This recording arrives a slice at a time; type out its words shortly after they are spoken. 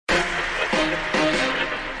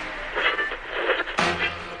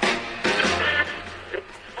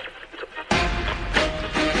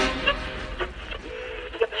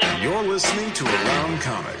You're listening to Around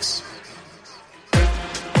Comics.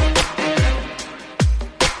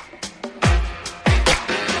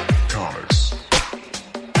 Comics.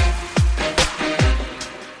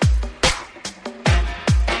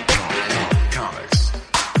 Comics.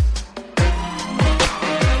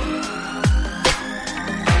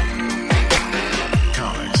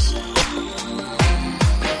 Comics.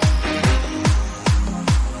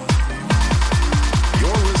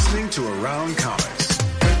 You're listening to Around Comics.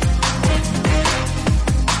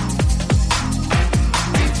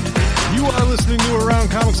 You are listening to Around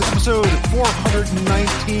Comics, episode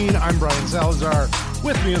 419. I'm Brian Salazar.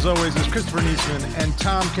 With me, as always, is Christopher Niesman and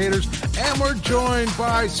Tom Caters. And we're joined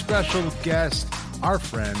by special guest, our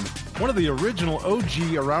friend, one of the original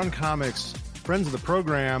OG Around Comics friends of the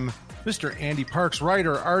program, Mr. Andy Parks,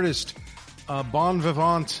 writer, artist, bon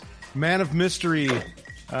vivant, man of mystery,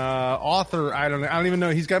 author. I don't even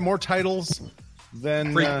know. He's got more titles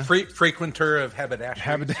than frequenter of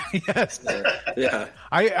haberdashery. Yes. Yeah.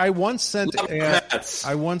 I once sent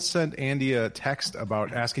Andy a text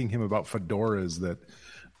about asking him about fedoras that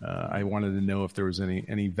I wanted to know if there was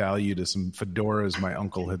any value to some fedoras my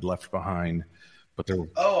uncle had left behind. But there.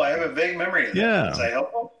 Oh, I have a vague memory of that. Yeah. Was I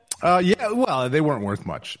helpful? Yeah. Well, they weren't worth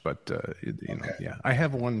much, but you know, Okay. yeah, I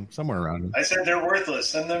have one somewhere around. I said they're worthless.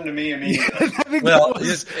 Send them to me immediately. Well,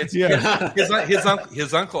 his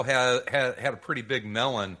his uncle had a pretty big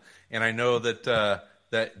melon, and I know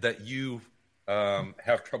that you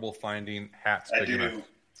have trouble finding hats. I big do. enough.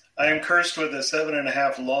 I am cursed with a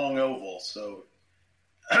 7.5 long oval, so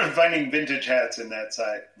finding vintage hats in that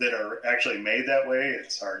size that are actually made that way,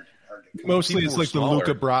 it's hard to Mostly, People it's were like smaller.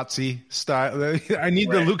 the Luca Brazzi style. I need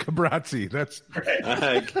the Right. Luca Brazzi. That's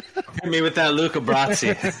right. Hit me with that Luca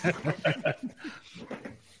Brazzi.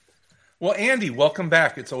 Well, Andy, welcome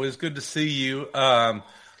back. It's always good to see you. I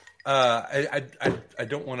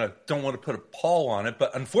don't want to put a pall on it,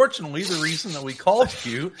 but unfortunately, the reason that we called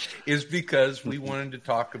you is because we wanted to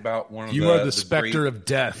talk about one of you are the specter of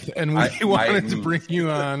death, and we wanted to bring you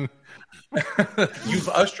on. You've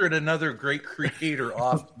ushered another great creator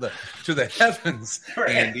off to the heavens,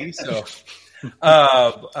 Andy. So,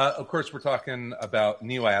 of course, we're talking about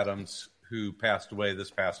Neal Adams, who passed away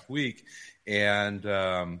this past week. And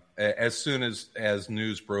as soon as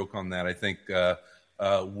news broke on that, I think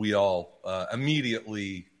we all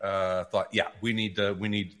immediately thought, yeah, we need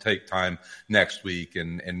to take time next week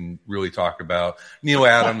and really talk about Neal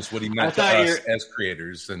Adams, what he meant to us as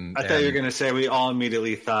creators. And I thought you were going to say we all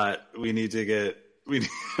immediately thought we need to get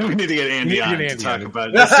Andy on to talk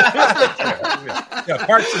about this. yeah,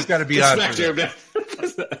 Parks has got to be on.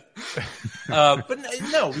 But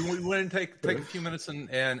no, we want to take a few minutes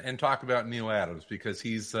and talk about Neal Adams because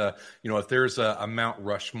he's if there's a Mount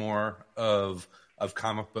Rushmore of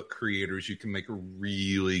comic book creators, you can make a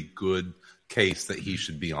really good case that he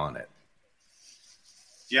should be on it.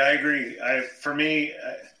 Yeah, I agree. For me,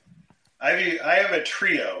 I have a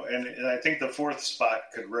trio, and I think the fourth spot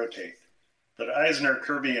could rotate. But Eisner,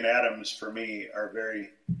 Kirby, and Adams, for me, are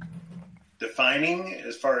very defining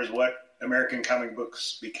as far as what American comic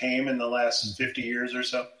books became in the last 50 years or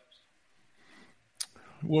so.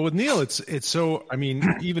 Well, with Neal, it's so. I mean,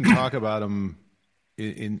 even talk about him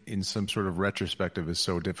in some sort of retrospective is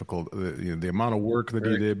so difficult. The amount of work that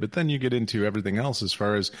he did, but then you get into everything else as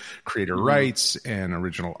far as creator rights and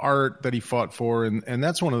original art that he fought for, and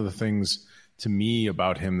that's one of the things to me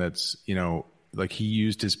about him that's like he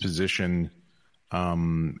used his position.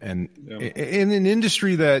 And in an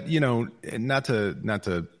industry that not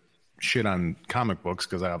to shit on comic books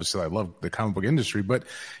because I love the comic book industry, but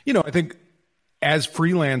I think as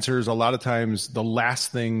freelancers, a lot of times the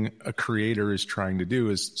last thing a creator is trying to do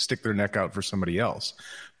is stick their neck out for somebody else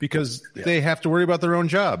because they have to worry about their own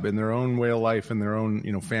job and their own way of life and their own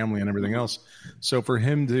family and everything else. So for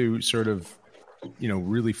him to sort of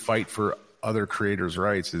really fight for other creators'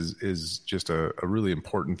 rights is just a really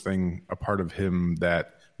important thing, a part of him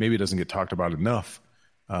that maybe doesn't get talked about enough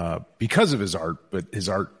because of his art, but his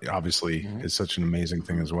art obviously is such an amazing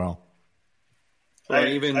thing as well. I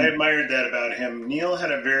admired that about him. Neal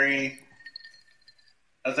had a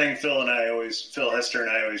thing Phil Hester and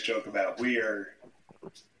I always joke about. We are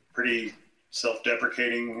pretty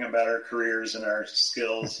self-deprecating about our careers and our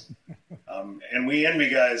skills. And we envy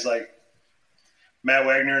guys like Matt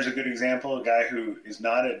Wagner is a good example, a guy who is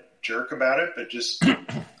not a jerk about it, but just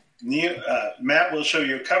Matt will show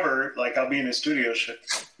you a cover, like I'll be in his studio.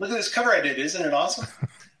 Look at this cover I did. Isn't it awesome?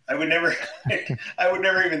 I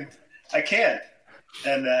can't.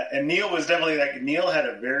 And Neal was definitely like, Neal had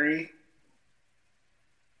a very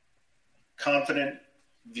confident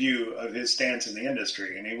view of his stance in the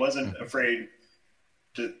industry, and he wasn't afraid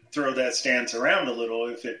to throw that stance around a little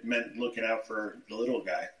if it meant looking out for the little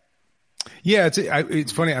guy. Yeah,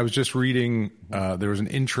 it's funny. I was just reading. There was an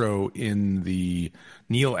intro in the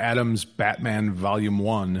Neal Adams Batman Volume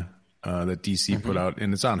 1 that DC put out,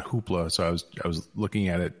 and it's on Hoopla. So I was looking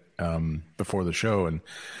at it before the show, and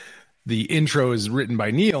the intro is written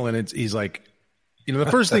by Neal, and he's like, the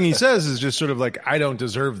first thing he says is just sort of like, I don't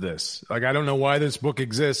deserve this. Like, I don't know why this book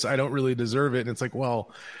exists. I don't really deserve it. And it's like,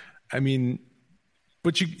 well, I mean,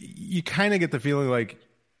 but you kind of get the feeling like,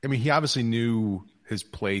 I mean, he obviously knew his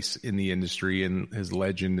place in the industry and his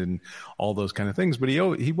legend and all those kind of things, but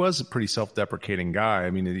he was a pretty self-deprecating guy.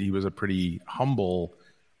 I mean, he was a pretty humble,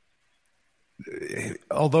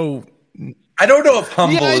 although I don't know if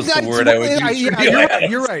humble is the word I would use.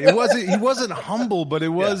 You're right. He wasn't humble, but he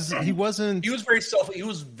wasn't. He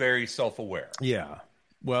was very self-aware. Yeah.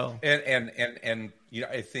 Well, and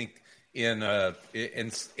I think in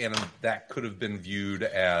that could have been viewed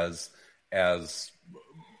as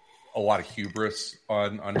a lot of hubris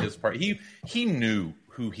on his part. He knew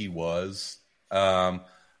who he was.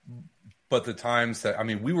 But the times that, I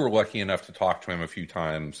mean, we were lucky enough to talk to him a few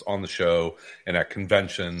times on the show and at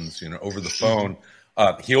conventions, over the phone.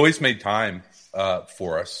 He always made time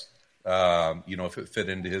for us, if it fit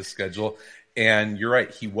into his schedule. And you're right,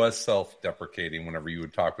 he was self-deprecating whenever you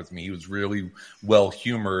would talk with me. He was really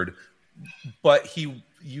well-humored, but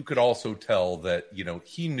you could also tell that,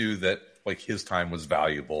 he knew that like his time was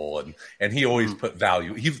valuable, and he always put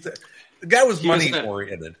value. The guy was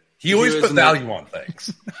money-oriented. He always put value on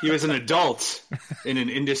things. He was an adult in an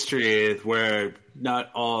industry where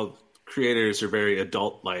not all creators are very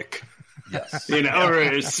adult-like. Yes.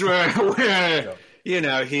 Where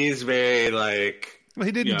he's very like... Well,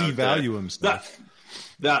 he didn't devalue himself.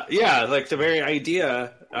 Like the very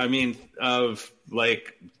idea, I mean, of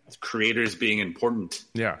like creators being important.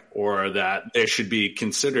 Yeah. Or that they should be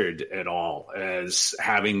considered at all as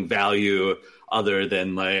having value other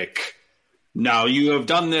than like... Now you have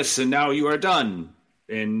done this, and now you are done,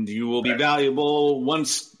 and you will be valuable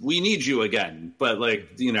once we need you again. But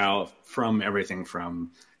from everything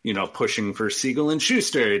from pushing for Siegel and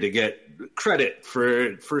Schuster to get credit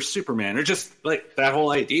for Superman, or just like that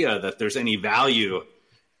whole idea that there's any value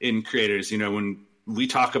in creators. When we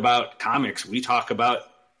talk about comics, we talk about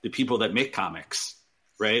the people that make comics,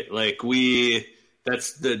 right? Like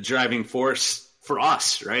that's the driving force for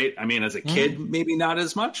us, right? I mean, as a kid, maybe not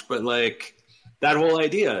as much, but like. That whole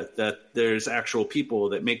idea that there's actual people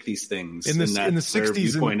that make these things in the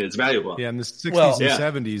 60s point is valuable. Yeah, in the 60s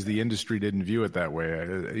and 70s, the industry didn't view it that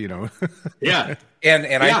way. Yeah,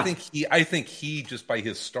 and I think he just by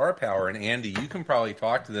his star power, and Andy, you can probably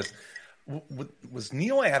talk to this. Was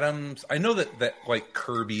Neal Adams? I know that like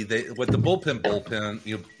Kirby, with the bullpen,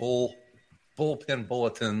 bullpen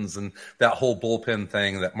bulletins, and that whole bullpen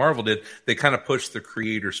thing that Marvel did, they kind of pushed the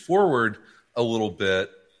creators forward a little bit,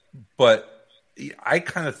 but. I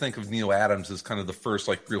kind of think of Neal Adams as kind of the first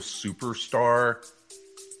like real superstar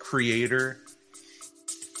creator.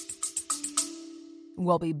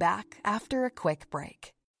 We'll be back after a quick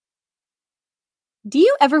break. Do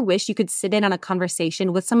you ever wish you could sit in on a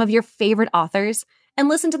conversation with some of your favorite authors and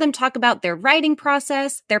listen to them talk about their writing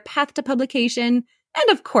process, their path to publication, and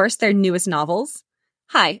of course, their newest novels?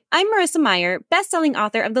 Hi, I'm Marissa Meyer, best-selling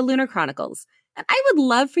author of The Lunar Chronicles, and I would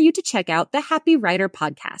love for you to check out the Happy Writer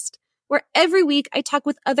podcast, where every week I talk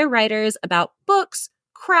with other writers about books,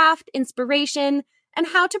 craft, inspiration, and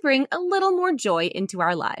how to bring a little more joy into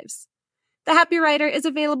our lives. The Happy Writer is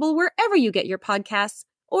available wherever you get your podcasts,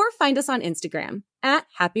 or find us on Instagram at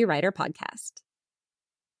Happy Writer Podcast.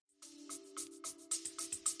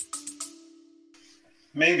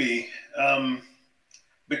 Maybe,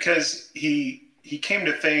 because he came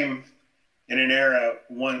to fame in an era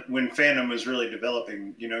when fandom was really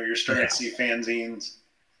developing. You're starting to see fanzines.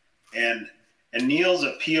 And Neal's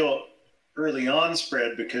appeal early on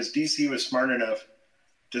spread because DC was smart enough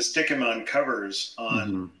to stick him on covers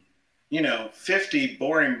on, 50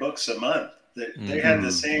 boring books a month. They had the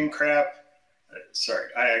same crap. Sorry,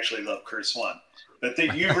 I actually love Kurt Swan. But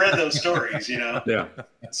you've read those stories, Yeah.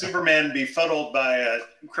 Superman befuddled by a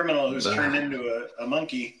criminal who's turned into a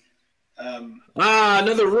monkey.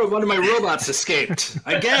 Another one of my robots escaped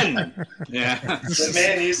again. Yeah, but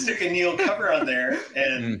man, you stick a Neal cover on there,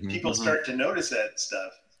 and people start to notice that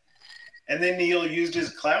stuff. And then Neal used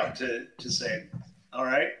his clout to say, "All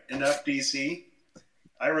right, enough DC.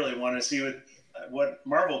 I really want to see what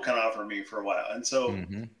Marvel can offer me for a while." And so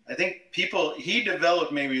I think he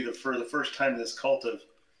developed maybe for the first time this cult of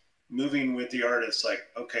moving with the artist. Like,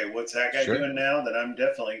 okay, what's that guy doing now? That I'm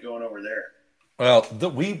definitely going over there. Well,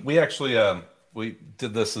 we actually we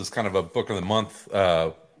did this as kind of a book of the month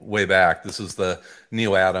way back. This is the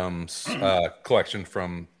Neal Adams collection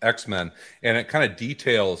from X-Men, and it kind of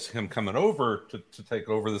details him coming over to take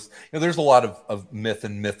over this. There's a lot of myth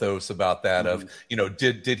and mythos about that. Of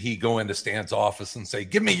did he go into Stan's office and say,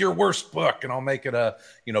 "Give me your worst book, and I'll make it a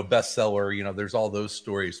bestseller." There's all those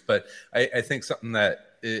stories, but I think something that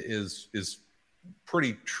is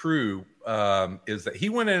pretty true is that he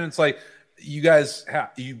went in and it's like, you guys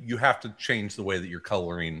you have to change the way that you're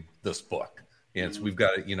coloring this book. And so we've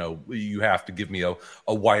got to, you have to give me a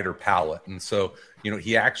wider palette. And so,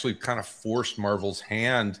 he actually kind of forced Marvel's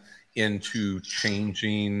hand into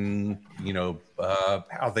changing,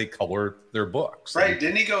 how they color their books. Right.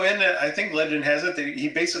 Didn't he go in? I think legend has it that he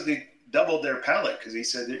basically doubled their palette because he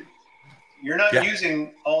said, you're not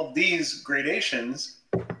using all these gradations.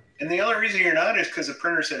 And the only reason you're not is because the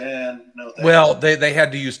printer said, no thanks. Well, they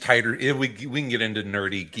had to use tighter. We can get into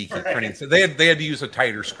nerdy, geeky printing. So they had to use a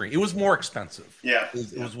tighter screen. It was more expensive. Yeah.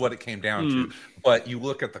 It was what it came down to. But you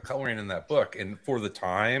look at the coloring in that book, and for the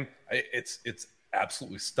time, it's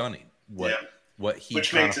absolutely stunning what he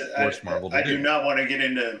kind of forced Marvel to do. I do not want to get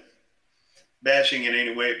into bashing in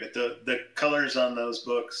any way, but the colors on those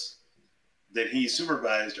books that he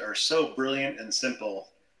supervised are so brilliant and simple.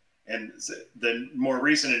 And the more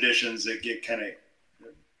recent editions that get kind of,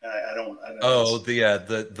 I don't know.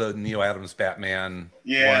 The Neal Adams Batman.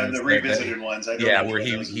 Yeah, the revisited ones. I don't where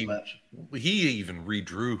he even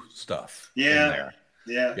redrew stuff. Yeah, in there.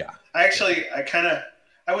 Yeah. I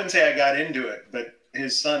wouldn't say I got into it, but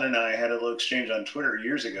his son and I had a little exchange on Twitter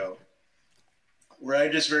years ago, where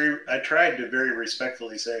I tried to very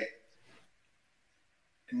respectfully say,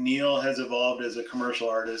 Neal has evolved as a commercial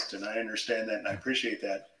artist, and I understand that, and I appreciate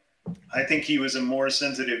that. I think he was a more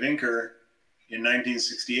sensitive inker in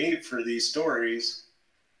 1968 for these stories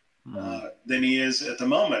than he is at the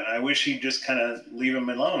moment. I wish he'd just kind of leave him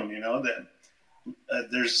alone.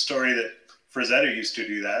 That there's a story that Frazetta used to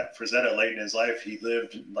do that. Frazetta, late in his life, he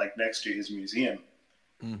lived like next to his museum,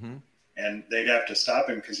 and they'd have to stop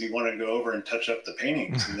him because he wanted to go over and touch up the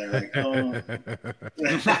paintings, and they're like, "Oh."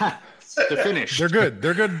 They're finished. They're good.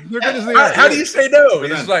 They're good as they are. How do you say no?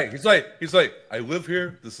 He's like, I live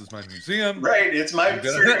here. This is my museum. Right. It's my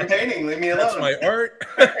freaking painting. Leave me alone. That's my art.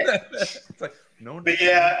 It's like, no. But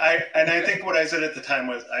yeah, I think what I said at the time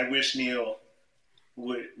was I wish Neal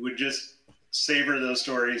would just savor those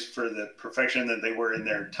stories for the perfection that they were in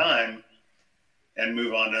their time and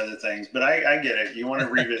move on to other things. But I get it. You want to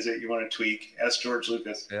revisit. You want to tweak. Ask George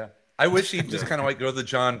Lucas. Yeah. I wish he'd just kind of go the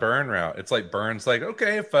John Byrne route. It's like Byrne's like,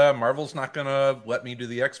 okay, if Marvel's not going to let me do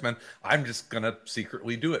the X-Men, I'm just going to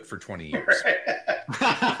secretly do it for 20 years.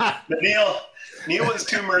 But Neal was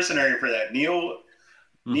too mercenary for that. Neal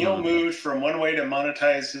moved from one way to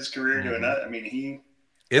monetize his career to another. I mean,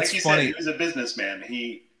 it's funny. Said, he was a businessman.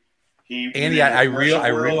 I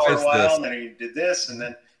realized this. And then he did this, and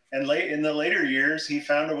in the later years, he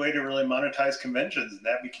found a way to really monetize conventions, and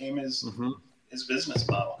that became his business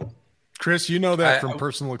model. Chris, you know that from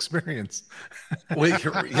personal experience.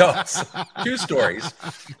 Two stories.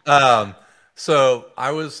 So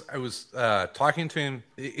I was talking to him,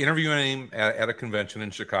 interviewing him at a convention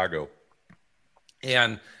in Chicago,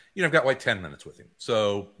 and I've got like 10 minutes with him.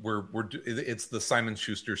 So it's the Simon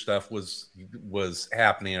Schuster stuff was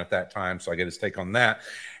happening at that time, so I get his take on that,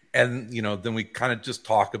 and then we kind of just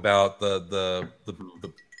talk about the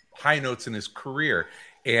high notes in his career,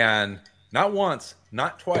 and not once,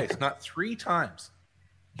 not twice, not 3 times.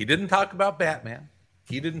 He didn't talk about Batman.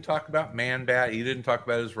 He didn't talk about Man-Bat. He didn't talk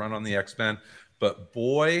about his run on the X-Men. But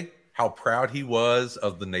boy, how proud he was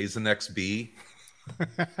of the Nasonex B.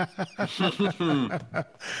 That's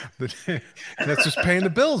just paying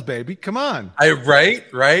the bills, baby. Come on. Right.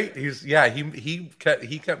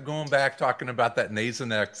 He kept going back talking about that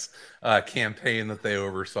Nasonex campaign that they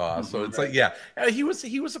oversaw. So it's like, he was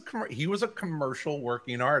a commercial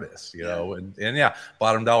working artist, and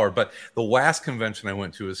bottom dollar. But the last convention I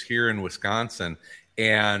went to was here in Wisconsin,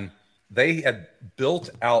 and they had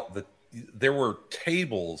built out there were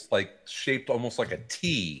tables like shaped almost like a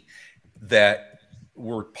T that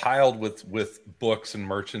were piled with books and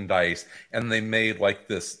merchandise, and they made like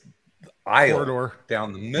this aisle corridor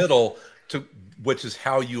down the middle which is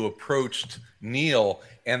how you approached Neal,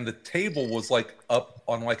 and the table was like up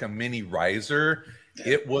on like a mini riser.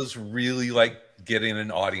 It was really like getting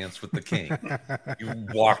an audience with the king. You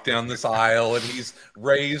walk down this aisle and he's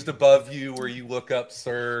raised above you where you look up,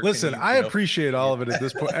 sir. Listen, I appreciate all of it at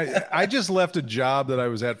this point. I just left a job that I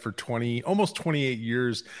was at for almost 28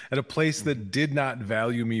 years at a place that did not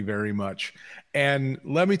value me very much. And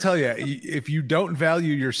let me tell you, if you don't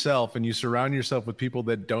value yourself and you surround yourself with people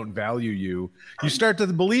that don't value you, you start to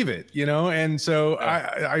believe it, you know? And so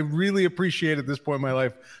I really appreciate at this point in my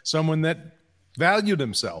life someone that valued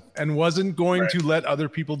himself and wasn't going to let other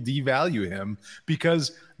people devalue him,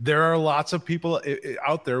 because there are lots of people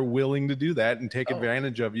out there willing to do that and take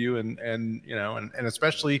advantage of you. And you know, and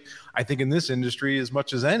especially I think in this industry as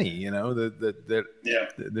much as any, you know, that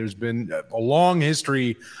there's been a long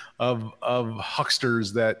history of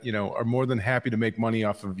hucksters that, you know, are more than happy to make money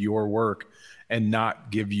off of your work and not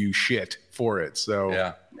give you shit for it.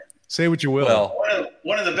 So say what you will. Well,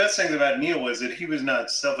 one of the best things about Neal was that he was not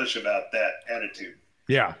selfish about that attitude.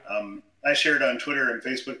 Yeah. I shared on Twitter and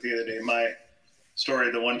Facebook the other day my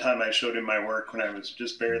story, the one time I showed him my work when I was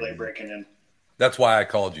just barely breaking in. That's why I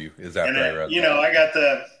called you, is after I read you know, I got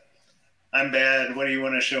I'm bad, what do you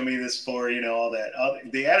want to show me this for, you know, all that.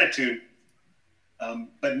 The attitude.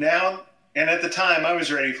 But now, and at the time, I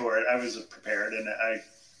was ready for it. I was prepared, and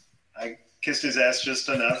I kissed his ass just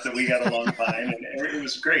enough that we got along fine, and it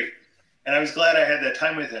was great. And I was glad I had that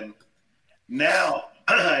time with him. Now,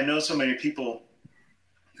 I know so many people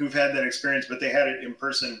who've had that experience, but they had it in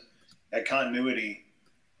person at Continuity,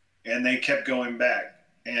 and they kept going back.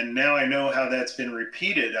 And now I know how that's been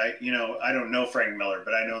repeated. I don't know Frank Miller,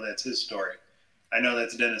 but I know that's his story. I know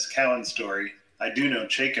that's Dennis Cowan's story. I do know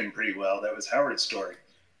Chaikin pretty well. That was Howard's story.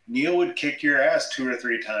 Neal would kick your ass 2 or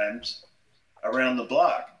 3 times around the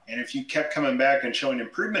block. And if you kept coming back and showing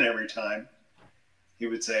improvement every time, he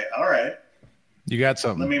would say, all right, you got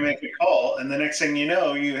something. Let me make a call. And the next thing you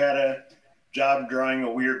know, you had a job drawing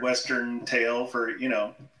a weird Western tale for, you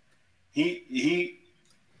know, he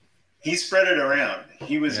spread it around.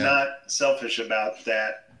 He was not selfish about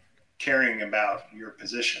that, caring about your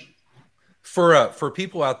position. For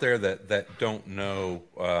people out there that don't know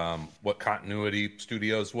what Continuity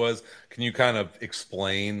Studios was, can you kind of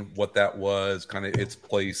explain what that was, kind of its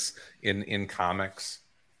place in comics?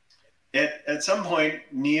 At some point,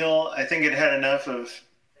 Neal, I think it had enough of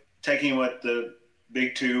taking what the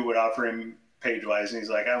big two would offer him page-wise, and he's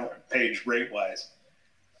like, I want page rate-wise.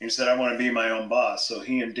 He said, I want to be my own boss. So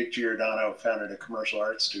he and Dick Giordano founded a commercial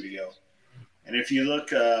art studio. And if you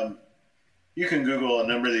look... you can Google a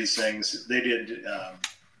number of these things. They did,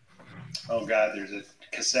 there's a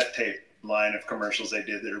cassette tape line of commercials they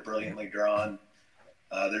did that are brilliantly drawn.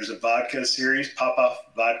 There's a vodka series, Pop-Off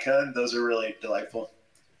Vodka. Those are really delightful.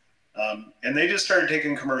 And they just started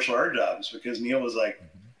taking commercial art jobs because Neal was like,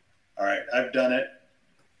 all right, I've done it.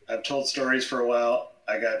 I've told stories for a while.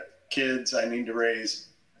 I got kids I need to raise.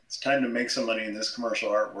 It's time to make some money in this commercial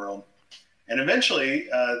art world. And eventually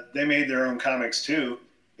they made their own comics too,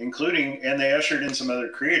 and they ushered in some other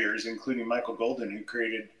creators, including Michael Golden, who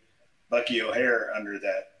created Bucky O'Hare under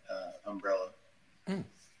that umbrella.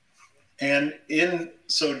 And in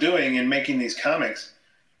so doing, in making these comics,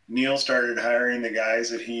 Neal started hiring the guys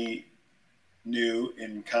that he knew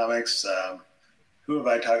in comics. Who have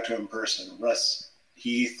I talked to in person? Russ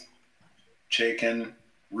Heath, Chaikin,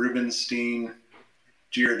 Rubenstein,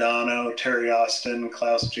 Giordano, Terry Austin,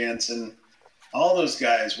 Klaus Janson. All those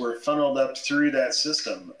guys were funneled up through that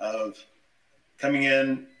system of coming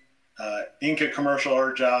in, ink a commercial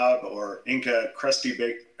art job or ink a crusty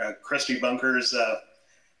bunkers.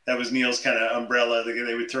 That was Neal's kind of umbrella.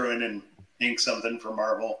 They would throw in and ink something for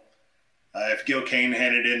Marvel. If Gil Kane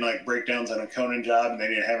handed in like breakdowns on a Conan job and they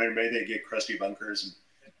didn't have anybody, they'd get crusty bunkers. And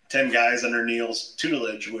 10 guys under Neal's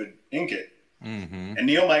tutelage would ink it. Mm-hmm. And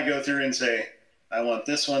Neal might go through and say, I want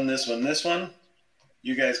this one, this one, this one.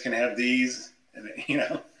 You guys can have these. And, you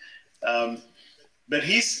know, but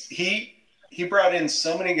he brought in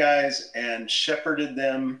so many guys and shepherded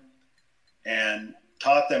them and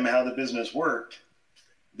taught them how the business worked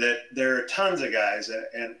that there are tons of guys,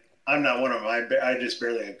 and I'm not one of them. I just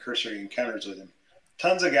barely had cursory encounters with him.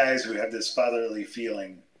 Tons of guys who have this fatherly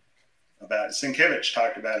feeling about it. Sienkiewicz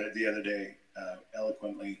talked about it the other day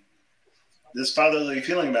eloquently. This fatherly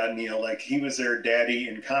feeling about Neal, like he was their daddy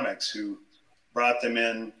in comics who brought them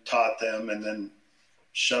in, taught them, and then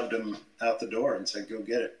shoved them out the door and said, go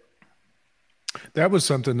get it. That was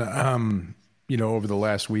something, you know, over the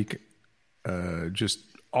last week, just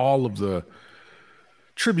all of the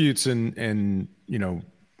tributes and, you know,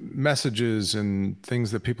 messages and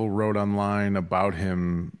things that people wrote online about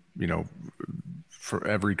him, you know, for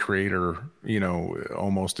every creator, you know,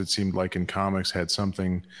 almost it seemed like in comics had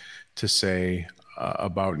something to say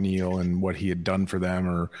about Neal and what he had done for them,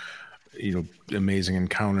 or amazing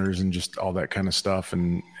encounters and just all that kind of stuff.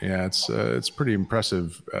 And yeah, it's pretty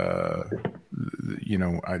impressive. I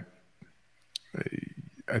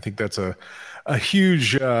think that's a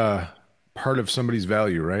huge part of somebody's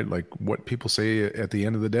value, right? Like what people say at the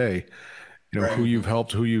end of the day, Right. who you've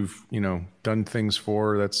helped, who you've, done things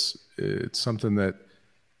for. It's something that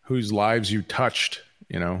whose lives you touched,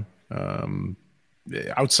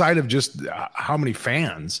 outside of just how many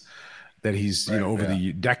fans that he's, over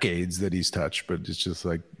the decades that he's touched. But it's just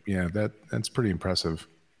like, that's pretty impressive.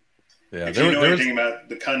 Yeah. If you know anything about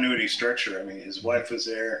the continuity structure, I mean, his wife was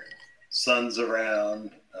there, son's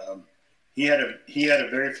around. He had a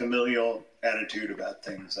very familial attitude about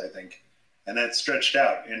things, I think, and that stretched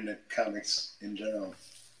out in the comics in general.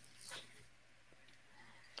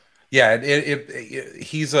 Yeah,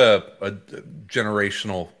 he's a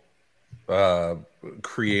generational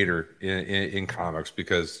creator in comics,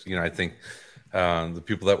 because I think the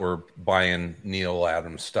people that were buying Neal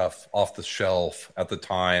Adams stuff off the shelf at the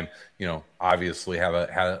time, obviously had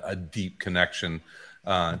a deep connection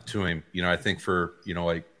to him. I think for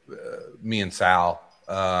me and Sal,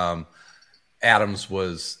 Adams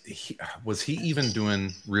was he even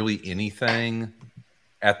doing really anything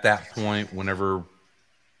at that point whenever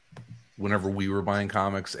we were buying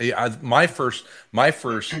comics? My first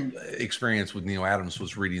experience with Neal Adams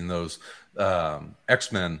was reading those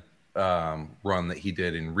X-Men run that he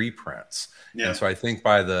did in reprints. Yeah. And so I think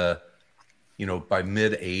by by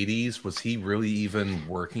mid 80s, was he really even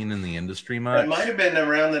working in the industry much? It might have been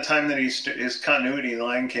around the time that his continuity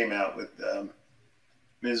line came out with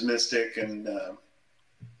Ms. Mystic and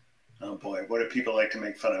oh boy, what do people like to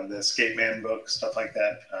make fun of? The Escape Man book, stuff like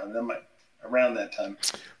that. Around that time.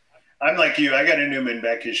 I'm like you. I got into him in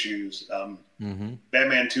back issues.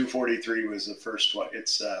 Batman 243 was the first one.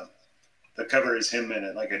 It's the cover is him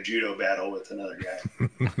in like a judo battle with another guy.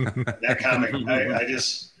 That comic,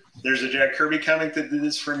 there's a Jack Kirby comic that did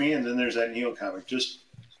this for me, and then there's that Neal comic. Just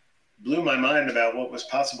blew my mind about what was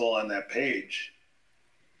possible on that page.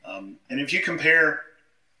 And if you compare,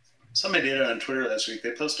 somebody did it on Twitter last week.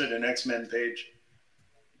 They posted an X-Men page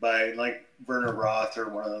by like Werner Roth or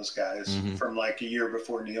one of those guys from like a year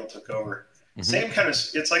before Neal took over. Same kind of,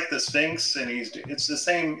 it's like the Sphinx, and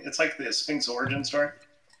it's like the Sphinx origin story.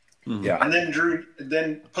 Yeah. And then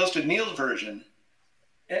then posted Neal's version.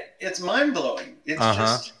 It's mind blowing.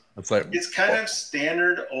 It's it's kind of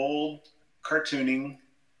standard old cartooning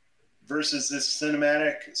versus this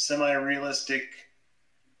cinematic, semi-realistic,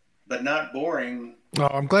 but not boring. Oh,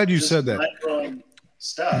 I'm glad you said that. Mind-blowing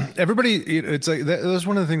stuff. Everybody, it's like that was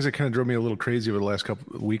one of the things that kind of drove me a little crazy over the last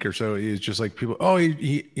week or so. Is just like people,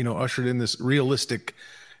 he ushered in this realistic,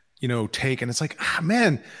 take, and it's like,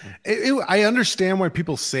 man, I understand why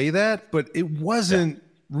people say that, but it wasn't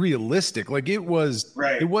realistic. Like it was,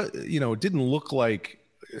 it was, it didn't look like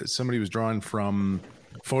somebody was drawn from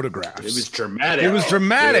photographs. It was dramatic.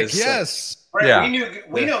 Yes. Right.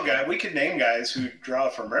 Yeah. We could name guys who draw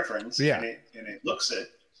from reference. Yeah. And it looks it.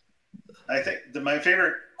 I think my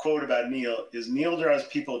favorite quote about Neal is Neal draws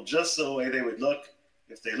people just the way they would look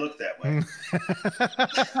if they look that way.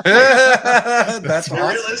 That's awesome.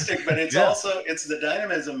 Realistic, but it's also the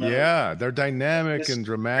dynamism. They're dynamic and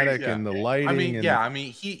dramatic, and the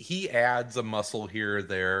lighting. He adds a muscle here or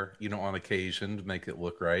there, on occasion to make it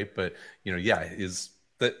look right. But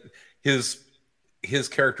his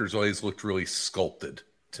characters always looked really sculpted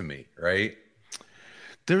to me, right?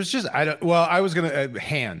 There's just I was gonna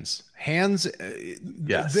hands.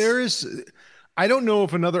 Yes. I don't know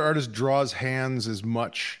if another artist draws hands as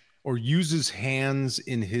much or uses hands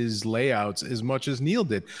in his layouts as much as Neal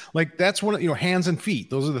did. Like that's one of hands and feet.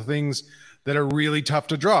 Those are the things that are really tough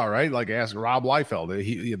to draw, right? Like ask Rob Liefeld.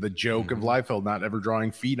 The joke of Liefeld not ever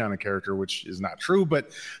drawing feet on a character, which is not true,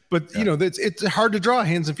 but it's hard to draw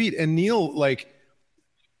hands and feet. And Neal, like,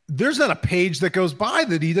 there's not a page that goes by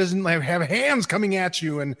that he doesn't have hands coming at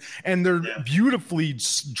you, and they're beautifully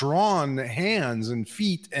drawn hands and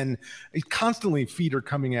feet, and constantly feet are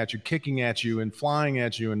coming at you, kicking at you, and flying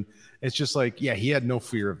at you, and it's just like, he had no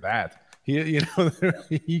fear of that.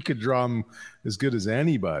 He could draw them as good as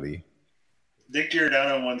anybody. Dick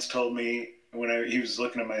Giordano once told me when he was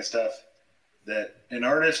looking at my stuff that an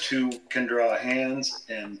artist who can draw hands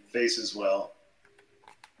and faces well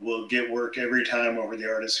will get work every time over the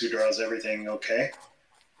artist who draws everything okay.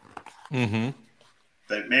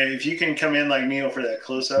 But man, if you can come in like Neal for that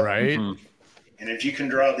close-up, right? And if you can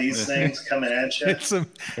draw these things coming at you,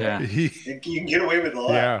 you can get away with a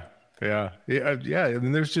lot. Yeah.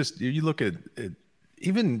 And there's just, you look at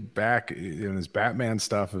even back in his Batman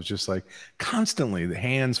stuff, it was just like constantly the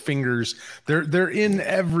hands, fingers, they're in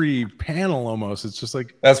every panel almost. It's just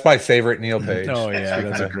like, that's my favorite Neal page. oh yeah,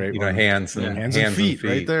 that's a great one. Hands and feet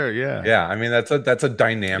right there. Yeah. Yeah. I mean, that's a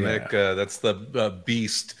dynamic, that's the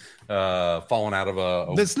beast falling out of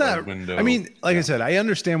a that's not window. I mean, like I said, I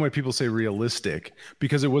understand why people say realistic,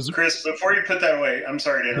 because it was Chris, before you put that away, I'm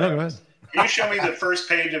sorry to interrupt. No, go ahead. Can you show me the first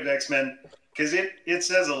page of X-Men? Because it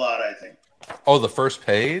says a lot, I think. Oh, the first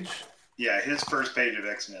page? Yeah, his first page of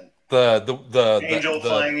X-Men. The angel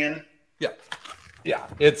flying in. Yeah.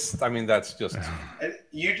 It's. I mean, that's just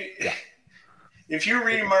If you're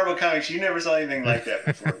reading Marvel comics, you never saw anything like that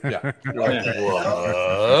before. Yeah.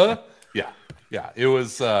 It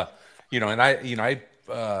was. And I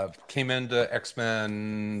came into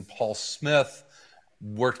X-Men. Paul Smith,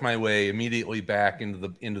 worked my way immediately back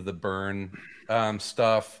into the Byrne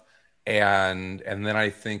stuff. And then I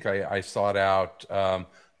think I sought out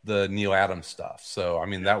the Neal Adams stuff. So I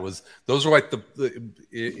mean, those are like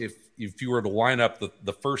if you were to line up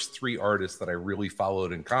the first three artists that I really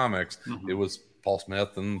followed in comics, it was Paul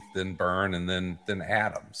Smith and then Byrne and then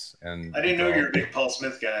Adams. And I didn't know you were a big Paul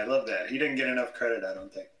Smith guy. I love that. He didn't get enough credit, I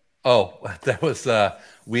don't think. Oh, that was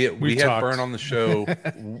we had talked. Byrne on the show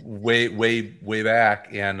way back,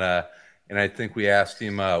 and I think we asked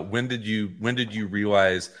him when did you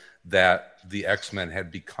realize that the X-Men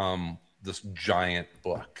had become this giant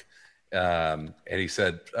book, and he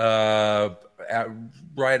said right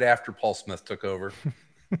after Paul Smith took over.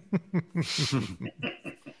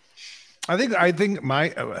 I think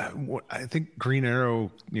Green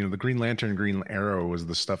Arrow, the Green Lantern, Green Arrow was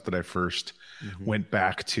the stuff that I first went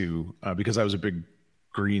back to because I was a big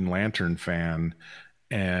Green Lantern fan,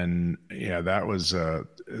 and yeah, that was.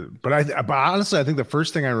 But honestly, I think the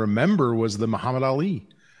first thing I remember was the Muhammad Ali,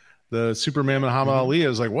 the Superman Muhammad Ali. I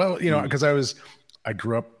was like, well, because I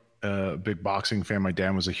grew up a big boxing fan. My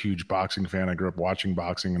dad was a huge boxing fan. I grew up watching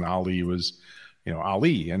boxing, and Ali was.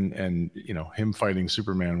 Ali and him fighting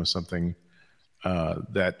Superman was something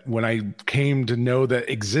that when I came to know that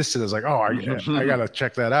existed, I was like, oh, I gotta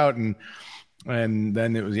check that out. And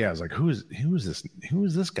then it was, I was like, who is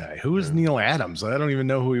this guy? Who is Neal Adams? I don't even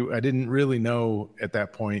know I didn't really know at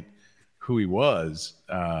that point who he was.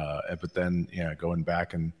 But then, going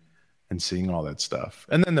back and seeing all that stuff.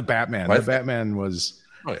 And then the Batman was,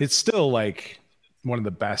 it's still like one of the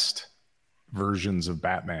best versions of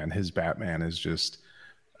Batman. His Batman is just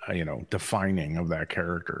defining of that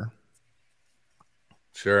character.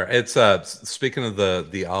 Sure. It's speaking of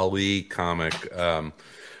the Ali comic,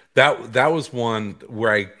 that was one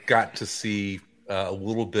where I got to see a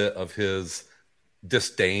little bit of his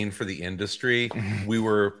disdain for the industry. We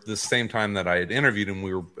were the same time that I had interviewed him,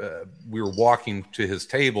 we were walking to his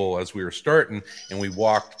table as we were starting, and we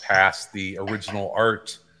walked past the original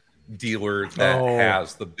art dealer that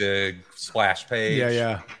has the big splash page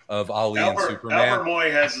of Ali and Superman. Albert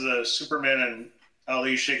Moy has the Superman and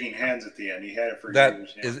Ali shaking hands at the end. He had it for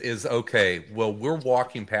years. Yeah. Is okay. Well, we're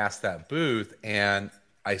walking past that booth, and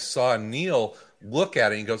I saw Neal look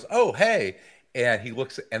at it, and he goes, "Oh, hey." And he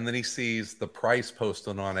looks, and then he sees the price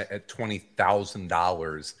posted on it at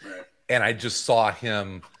 $20,000. Right. And I just saw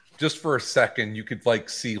him, just for a second, you could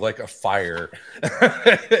see a fire.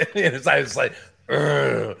 And I was like,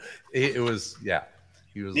 ugh. It was,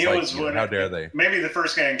 he was Neal like, was one, how dare they? Maybe the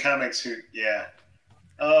first guy in comics who,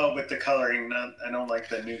 oh, with the coloring, I don't like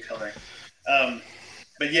the new coloring.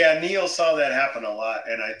 But Neal saw that happen a lot,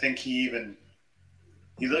 and I think he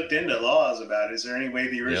looked into laws about, is there any way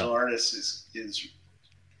the original artist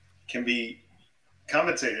can be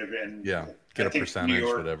compensated, and get a percentage,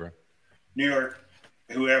 whatever. New York,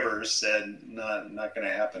 whoever said not going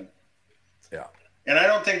to happen. Yeah. And I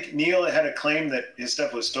don't think Neal had a claim that his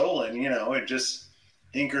stuff was stolen. It just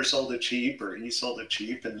Inker sold it cheap, or he sold it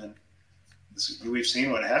cheap, and then we've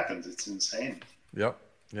seen what happens. It's insane. Yep,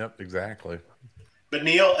 exactly. But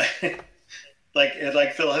Neal,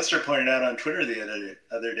 like Phil Hester pointed out on Twitter the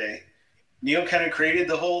other day, Neal kind of created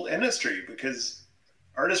the whole industry, because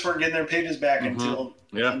artists weren't getting their pages back until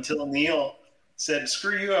Neal said,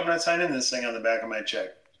 "Screw you! I'm not signing this thing on the back of my check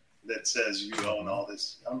that says you own all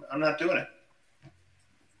this. I'm not doing it."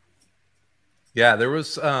 Yeah, there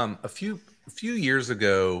was a few years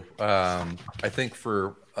ago, I think,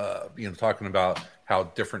 for talking about how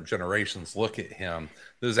different generations look at him.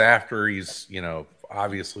 This is after he's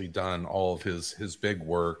obviously done all of his big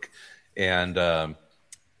work, and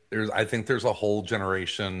I think there's a whole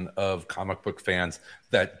generation of comic book fans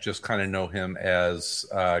that just kind of know him as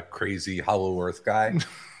a crazy Hollow Earth guy.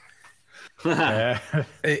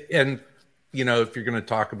 And if you're going to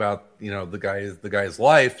talk about, the guy's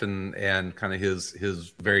life and kind of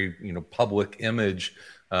his very, public image,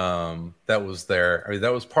 that was there. I mean,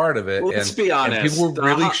 that was part of it. Well, let's be honest. And people were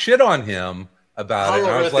really shit on him about it.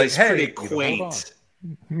 And I was like, hey, pretty quaint.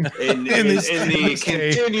 In this the day.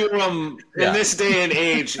 continuum, in this day and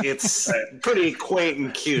age, it's pretty quaint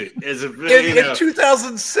and cute. In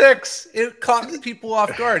 2006, it caught people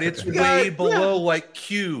off guard. It's way below like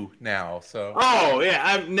Q now. So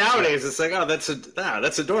nowadays it's like, that's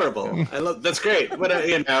adorable. That's great. But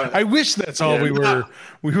I wish that's all we were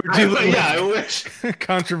dealing with. I wish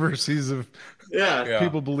controversies of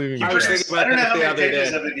people believing. I was thinking about how many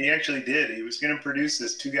pages of it he actually did. He was going to produce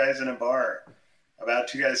this Two Guys in a Bar, about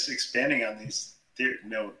two guys expanding on these.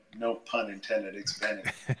 No pun intended, expanding,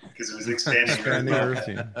 because it was expanding. Expanding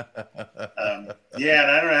everything. And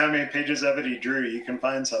I don't know how many pages of it he drew. You can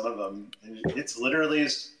find some of them. It's literally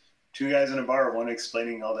two guys in a bar, one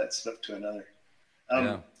explaining all that stuff to another.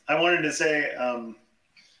 I wanted to say,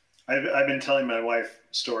 I've been telling my wife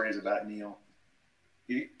stories about Neal,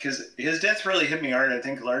 because his death really hit me hard. I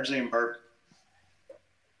think largely in part.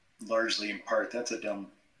 That's a dumb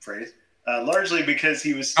phrase. Largely because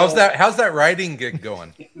he was still... How's that writing gig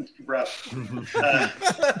going? Rough.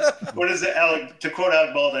 What is it, Alec? To quote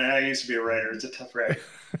Alec Baldwin, I used to be a writer. It's a tough writer.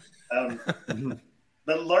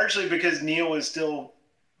 But largely because Neal was still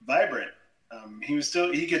vibrant.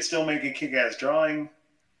 He could still make a kick-ass drawing.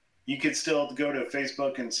 You could still go to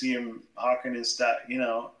Facebook and see him hawking his stuff.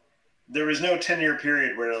 There was no 10-year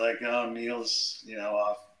period where Neal's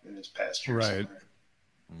off in his pasture. Right. Somewhere.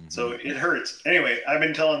 So it hurts. Anyway, I've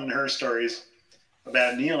been telling her stories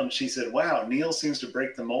about Neal, and she said, wow, Neal seems to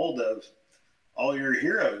break the mold of all your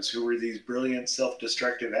heroes who were these brilliant,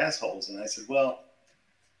 self-destructive assholes. And I said, well,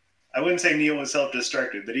 I wouldn't say Neal was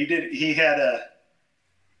self-destructive, but he had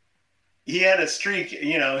a streak.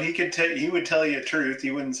 He would tell you the truth.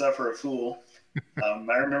 He wouldn't suffer a fool.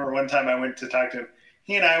 I remember one time I went to talk to him.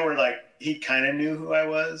 He and I were like, he kind of knew who I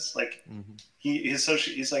was. Like, he's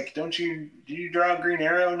like, do you draw a Green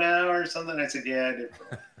Arrow now or something? I said, yeah, I did.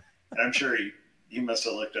 And I'm sure he must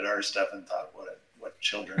have looked at our stuff and thought, what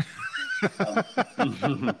children.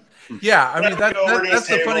 Yeah, I mean, that's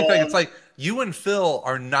the funny thing. It's like, you and Phil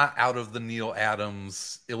are not out of the Neal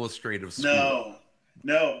Adams illustrative school.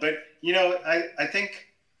 No, but, I think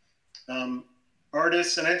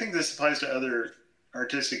artists, and I think this applies to other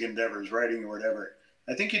artistic endeavors, writing or whatever,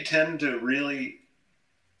 I think you tend to really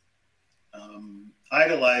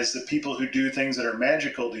idolize the people who do things that are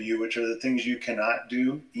magical to you, which are the things you cannot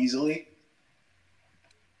do easily.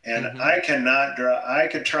 And I cannot draw. I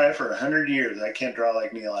could try for 100 years. I can't draw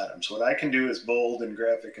like Neal Adams. What I can do is bold and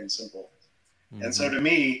graphic and simple. And so to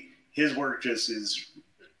me, his work just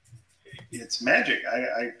it's magic.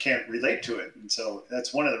 I can't relate to it. And so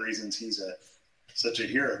that's one of the reasons he's such a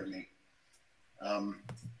hero to me.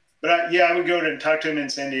 But I would go to talk to him in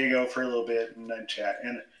San Diego for a little bit, and I'd chat.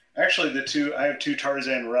 And actually, I have two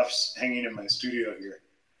Tarzan roughs hanging in my studio here.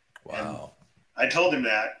 Wow. And I told him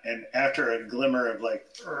that, and after a glimmer of like,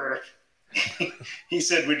 he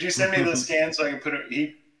said, "Would you send me those scans so I can put it?"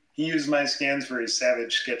 He used my scans for his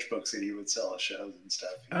Savage sketchbooks that he would sell at shows and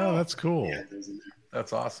stuff. Oh, that's cool. Yeah,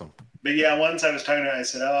 that's awesome. But yeah, once I was talking to him, I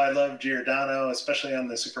said, "Oh, I love Giordano, especially on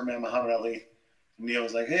the Superman Muhammad Ali." Neal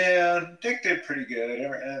was like, yeah, Dick did pretty good.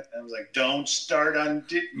 I was like, don't start on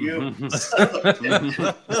Dick, you son of a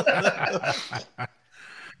bitch.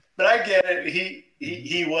 But I get it.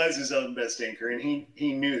 He was his own best inker, and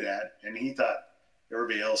he knew that, and he thought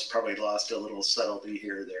everybody else probably lost a little subtlety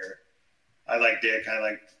here or there. I like Dick. I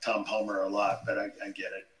like Tom Palmer a lot, but I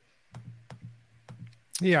get it.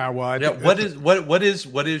 Yeah, well, what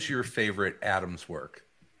is your favorite Adams work?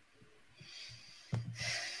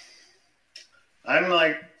 I'm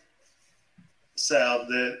like Sal.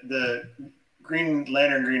 The Green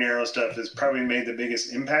Lantern, Green Arrow stuff has probably made the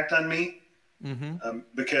biggest impact on me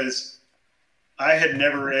because I had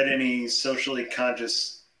never read any socially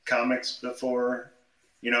conscious comics before.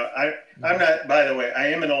 I'm not. By the way, I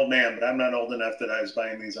am an old man, but I'm not old enough that I was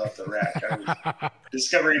buying these off the rack. I was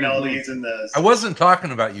discovering all these in the. I wasn't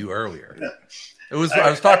talking about you earlier. I was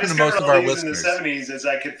talking to most of our listeners in the '70s as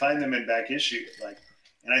I could find them in back issue,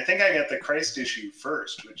 and I think I got the Christ issue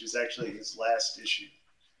first, which is actually his last issue.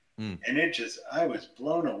 And I was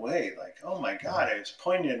blown away. Like, oh my God, it was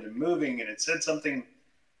poignant and moving, and it said something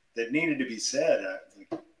that needed to be said. I was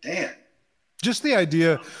like, damn. Just the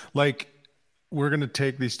idea, like, we're going to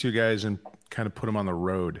take these two guys and kind of put them on the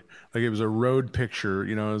road. Like, it was a road picture,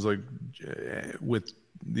 it was like with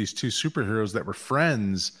these two superheroes that were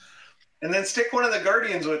friends, And then stick one of the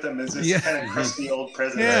Guardians with him as this kind of crusty old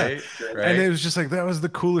president. Yeah. Right. And it was just like, that was the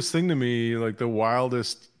coolest thing to me, like the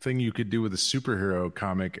wildest thing you could do with a superhero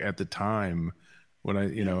comic at the time. When I,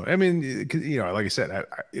 I mean, like I said,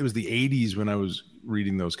 it was the 80s when I was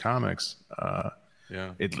reading those comics.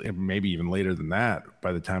 It maybe even later than that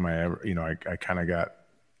by the time I ever, I kind of got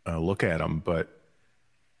a look at them. But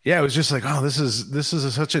yeah, it was just like, oh, this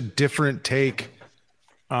is such a different take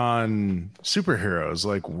on superheroes.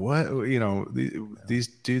 Like, what, these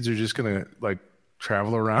dudes are just gonna like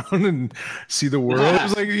travel around and see the world. It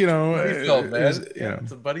was like,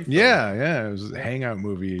 It's a buddy film. Yeah, it was a hangout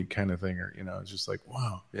movie kind of thing, or it's just like,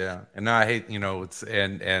 wow. Yeah, and now I hate, it's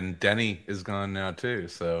and Denny is gone now too.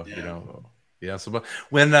 So So but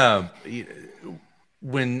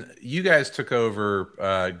when you guys took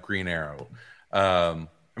over Green Arrow, I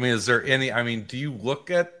mean, is there any? I mean, do you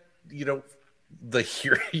look at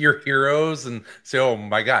your heroes and say, oh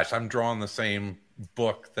my gosh, I'm drawing the same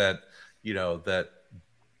book that that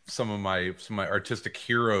some of my artistic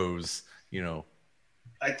heroes,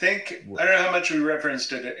 I think I don't know how much we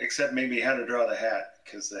referenced it, except maybe how to draw the hat,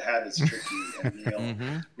 because the hat is tricky and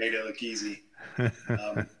Neal made it look easy.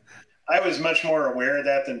 I was much more aware of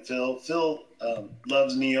that than Phil. Phil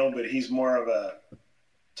loves Neal, but he's more of a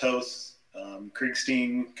Toth,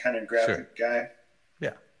 Kriegstein kind of graphic guy.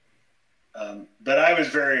 Yeah. But I was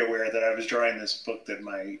very aware that I was drawing this book that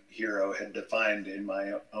my hero had defined in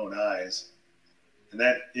my own eyes. And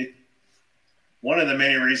one of the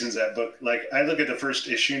many reasons that book, like I look at the first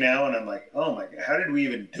issue now and I'm like, oh my God, how did we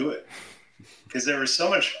even do it? Because there was so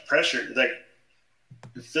much pressure. Like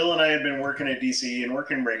Phil and I had been working at DC and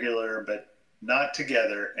working regular, but not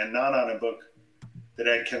together and not on a book that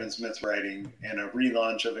had Kevin Smith writing and a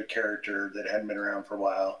relaunch of a character that hadn't been around for a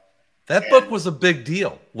while. That book was a big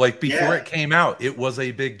deal. Like before it came out, it was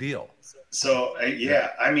a big deal. So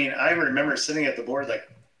I mean, I remember sitting at the board like,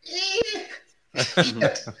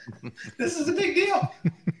 shit, this is a big deal.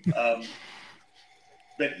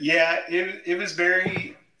 But yeah, it was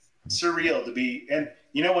very surreal to be. And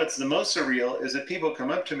you know what's the most surreal is that people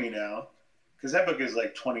come up to me now, because that book is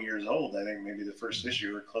like 20 years old. I think maybe the first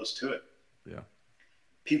issue or close to it. Yeah.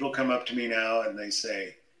 People come up to me now and they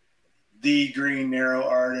say, the Green Arrow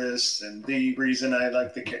artist and the reason I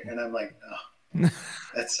like and I'm like, oh,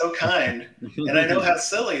 that's so kind. And I know how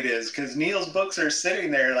silly it is because Neal's books are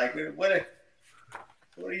sitting there like, what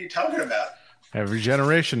are you talking about? Every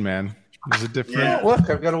generation, man. Is it different? Yeah. Look,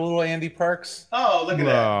 I've got a little Andy Parks. Oh, look at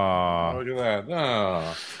that. Oh, Look at that.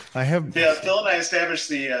 Oh. I have. Yeah, Phil and I established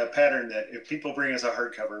the pattern that if people bring us a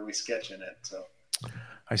hardcover, we sketch in it. So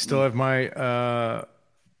I still have my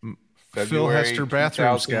Phil February Hester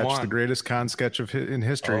bathroom sketch, 2001. the greatest con sketch in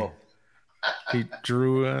history. Oh. He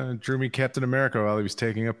drew me Captain America while he was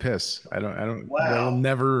taking a piss. I don't. Wow. That will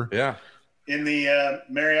never. Yeah. in the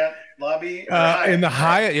Marriott lobby? In the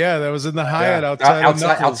Hyatt, yeah, that was in the Hyatt outside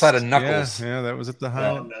of Knuckles. Yeah, that was at the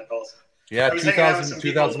Hyatt. Knuckles. Yeah, I was hanging out with 2000, some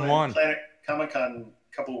people 2001. at Planet Comic-Con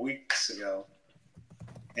a couple of weeks ago,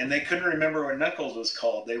 and they couldn't remember what Knuckles was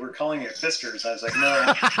called. They were calling it Fisters. I was like,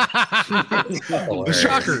 no. The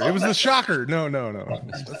Shocker. It was the Shocker. No.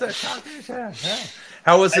 Was that Shocker? Yeah.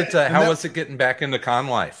 How was it? How was it getting back into con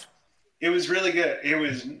life? It was really good. It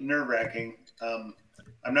was nerve-wracking.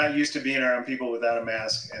 I'm not used to being around people without a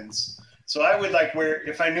mask, and so I would like wear,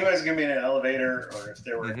 if I knew I was going to be in an elevator or if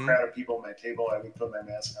there were a crowd of people at my table, I would put my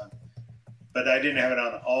mask on. But I didn't have it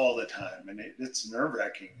on all the time, and it's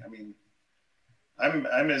nerve-wracking. I mean,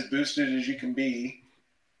 I'm as boosted as you can be,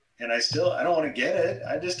 and I don't want to get it.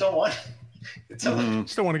 I just don't want it.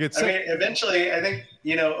 Just don't want to get sick. I mean, eventually, I think,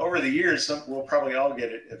 over the years, we'll probably all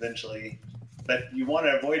get it eventually, but you want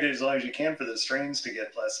to avoid it as long as you can for the strains to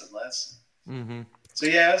get less and less. Mm-hmm. So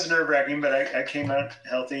yeah, it was nerve-wracking, but I came out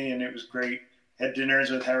healthy, and it was great. Had dinners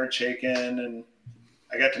with Howard Chaykin, and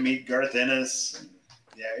I got to meet Garth Ennis. And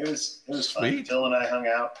yeah, it was fun. Sweet. Phil and I hung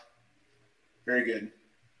out. Very good.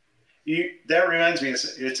 That reminds me,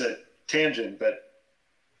 it's a tangent, but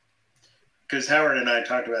because Howard and I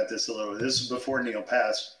talked about this a little. This was before Neal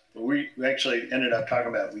passed, but we actually ended up talking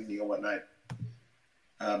about Neal one night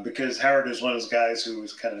because Howard is one of those guys who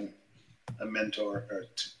was kind of a mentor, or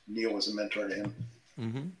Neal was a mentor to him.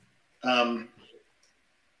 Mm-hmm.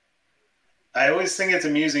 I always think it's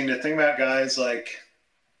amusing to think about guys like,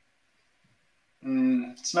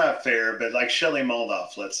 it's not fair, but like Shelley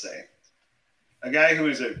Moldoff, let's say. A guy who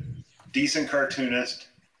is a decent cartoonist,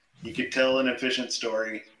 you could tell an efficient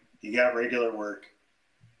story, he got regular work,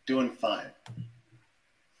 doing fine.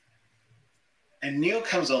 And Neal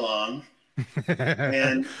comes along,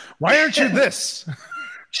 and why aren't you this?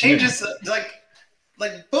 Changes, like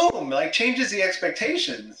boom, like changes the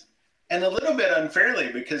expectations. And a little bit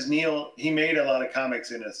unfairly, because Neal, he made a lot of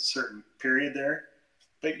comics in a certain period there,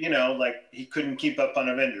 but like he couldn't keep up on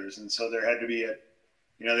Avengers, and so there had to be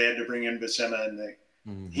they had to bring in Buscema, and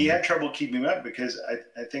he had trouble keeping up, because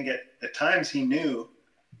I think at times he knew,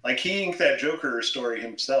 like he inked that Joker story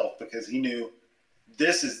himself, because he knew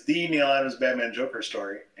this is the Neal Adams Batman Joker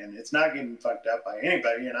story, and it's not getting fucked up by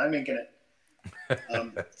anybody, and I'm inking it.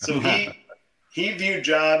 So he viewed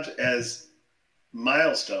jobs as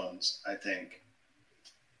milestones, I think.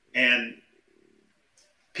 And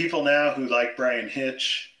people now who like Brian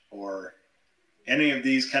Hitch or any of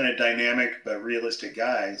these kind of dynamic but realistic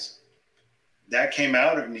guys, that came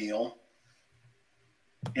out of Neal.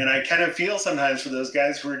 And I kind of feel sometimes for those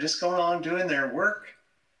guys who are just going along doing their work,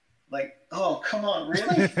 like, oh, come on,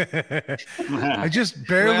 really?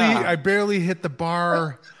 I barely hit the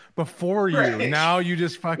bar before you. Right. Now you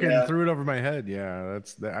just fucking threw it over my head. Yeah,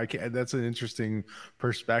 that's an interesting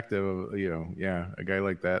perspective. A guy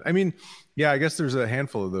like that. I mean, I guess there's a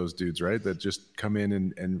handful of those dudes, right, that just come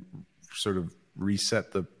in and sort of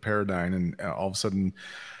reset the paradigm, and all of a sudden,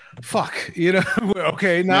 fuck,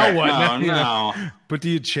 okay, now what? No. But do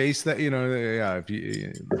you chase that? If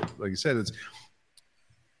you, like you said,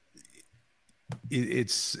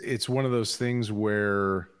 it's one of those things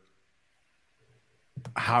where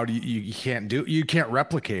how do you can't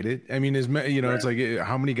replicate it. I mean, it's like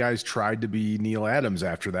how many guys tried to be Neal Adams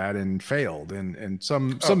after that and failed, and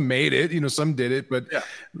some made it, some did it, but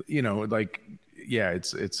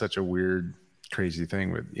it's such a weird, crazy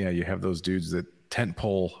thing. But you have those dudes that tent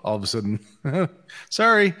pole all of a sudden.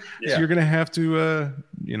 Sorry, so you're gonna have to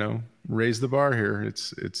raise the bar here.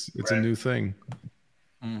 It's a new thing.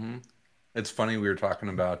 Mm-hmm. It's funny, we were talking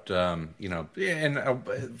about, and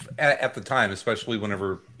at the time, especially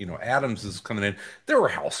whenever, Adams is coming in, there were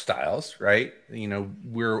house styles, right?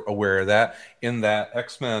 We're aware of that. In that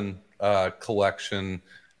X-Men collection,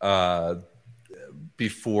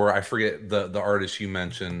 before, I forget the artist you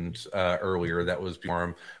mentioned earlier, that was before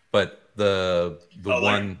him, but the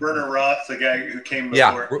one... Like Werner Roth, the guy who came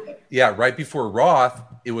before. Yeah, right before Roth,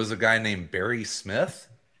 it was a guy named Barry Smith.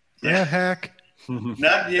 Yeah, heck.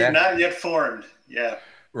 Not yet formed. Yeah.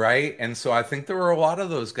 Right. And so I think there were a lot of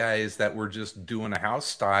those guys that were just doing a house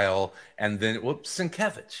style, and then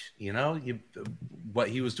Sienkiewicz, what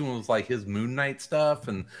he was doing was like his Moon Knight stuff.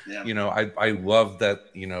 And, I love that,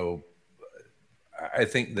 I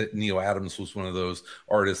think that Neal Adams was one of those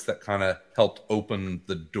artists that kind of helped open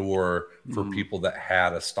the door for people that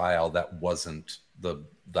had a style that wasn't the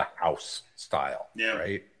house style. Yeah.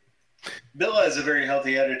 Right. Bill has a very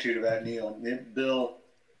healthy attitude about Neal. Bill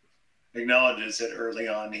acknowledges that early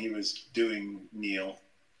on he was doing Neal,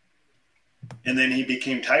 and then he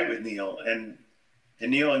became tight with Neal, and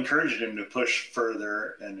Neal encouraged him to push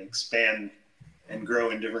further and expand and grow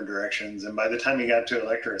in different directions. And by the time he got to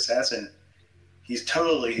Electro Assassin, he's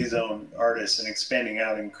totally his own artist and expanding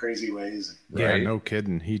out in crazy ways. Yeah, no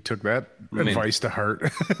kidding. He took that advice to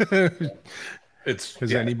heart.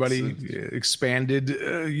 Has anybody expanded,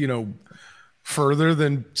 further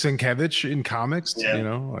than Sienkiewicz in comics?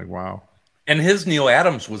 Yeah. Wow. And his Neal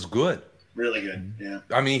Adams was good. Really good, yeah.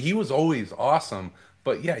 I mean, he was always awesome.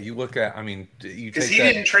 But you look at, because he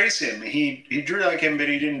didn't trace him. He drew like him, but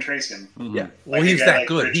he didn't trace him. Mm-hmm. Yeah, well, he's that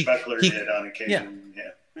good. Rich Buckler did on occasion.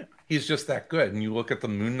 Yeah, he's just that good. And you look at the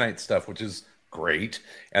Moon Knight stuff, which is great,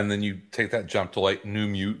 and then you take that jump to like New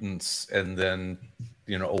Mutants, and then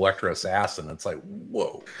Electro Assassin. It's like,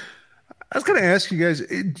 whoa. I was going to ask you guys,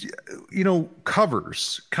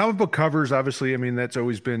 covers, comic book covers, obviously, that's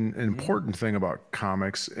always been an important thing about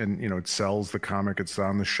comics, and, it sells the comic, it's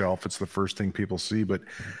on the shelf, it's the first thing people see. But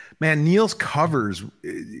man, Neal's covers,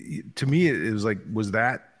 to me, it was like,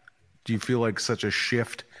 do you feel like such a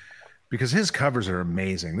shift? Because his covers are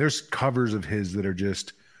amazing. There's covers of his that are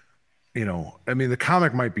just, the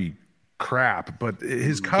comic might be crap, but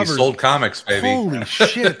his covers, he sold comics, baby. Holy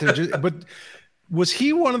shit! They're just, but was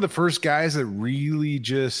he one of the first guys that really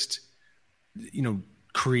just,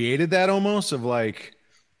 created that almost of like,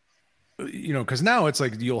 because now it's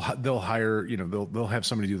like they'll hire, they'll have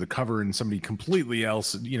somebody do the cover and somebody completely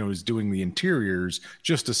else, is doing the interiors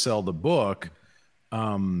just to sell the book.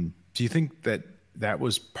 Do you think that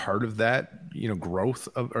was part of that, growth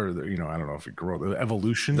of, or I don't know if it grew,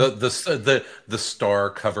 evolution, the star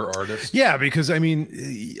cover artist? Yeah, because I'm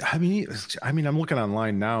looking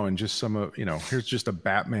online now, and just some of, here's just a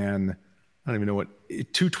Batman, I don't even know what,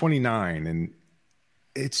 229, and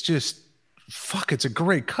it's just it's a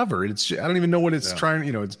great cover. I don't even know what it's trying,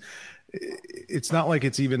 it's not like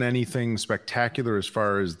it's even anything spectacular as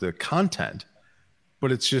far as the content,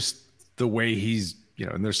 but it's just the way he's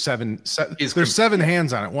and there's there's 7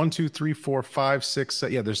 hands on it. 1, 2, 3, 4, 5, 6,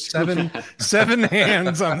 7. Yeah, there's 7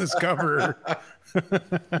 hands on this cover.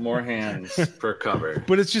 More hands per cover.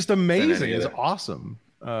 But it's just amazing. It's awesome.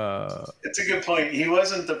 It's a good point. He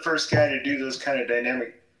wasn't the first guy to do those kind of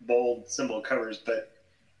dynamic, bold symbol covers, but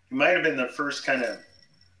he might have been the first kind of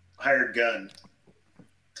hired gun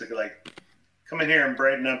to come in here and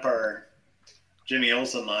brighten up our Jimmy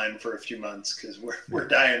Olsen line for a few months because we're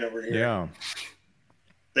dying over here. Yeah.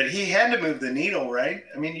 But he had to move the needle, right?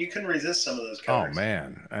 I mean, you couldn't resist some of those covers. Oh,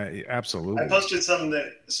 man. Absolutely. I posted some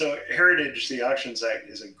so Heritage, the auction site,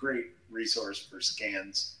 is a great resource for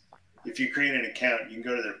scans. If you create an account, you can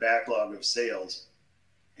go to their backlog of sales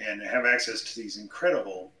and have access to these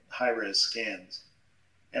incredible high-res scans.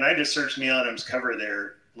 And I just searched Neal Adams' cover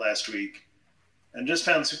there last week and just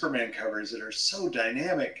found Superman covers that are so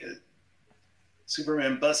dynamic.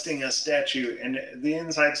 Superman busting a statue, and the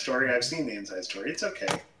inside story, I've seen the inside story. It's okay.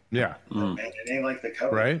 Yeah. Man, it ain't like the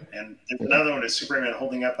cover. Right. And there's another one is Superman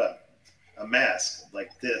holding up a mask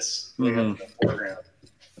like this, way up in the foreground.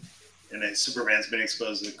 And Superman's been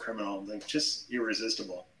exposed as a criminal, just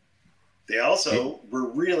irresistible. They also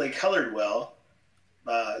were really colored well,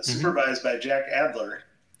 supervised by Jack Adler,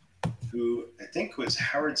 who I think was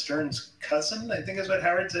Howard Stern's cousin, I think is what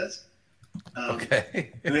Howard says.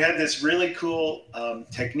 Who had this really cool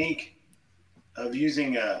technique of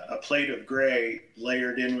using a plate of gray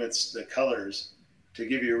layered in with the colors to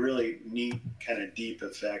give you a really neat kind of deep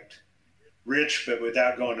effect. Rich, but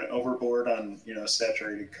without going overboard on,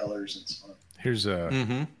 saturated colors and so on. Here's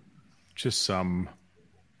just some.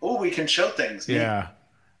 Oh, we can show things. Yeah.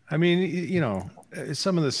 I mean,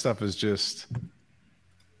 some of this stuff is just.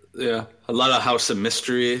 Yeah. A lot of House of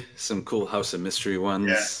Mystery, some cool House of Mystery ones.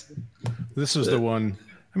 Yeah. This was the one.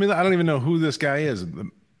 I mean, I don't even know who this guy is. The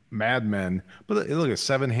Mad Men. But look at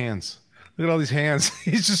 7 hands. Look at all these hands.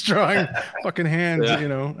 He's just drawing fucking hands, I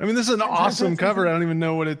mean, this is an awesome cover. I don't even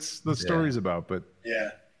know what the story's about, but.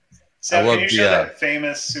 Yeah. So can you show that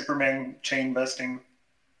famous Superman chain busting?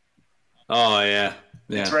 Oh, yeah.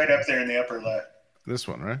 It's right up there in the upper left. This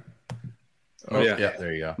one, right? Oh, yeah. Yeah,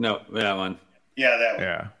 there you go. No, that one. Yeah, that one.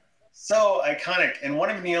 Yeah. So iconic. And one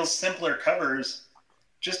of Neal's simpler covers,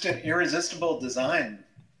 just an irresistible design.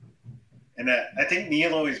 And I think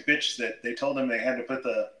Neal always bitched that they told him they had to put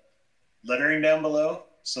the lettering down below.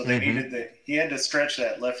 So they he had to stretch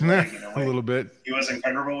that left leg in a way. A little bit. He wasn't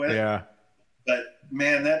comfortable with. Yeah. But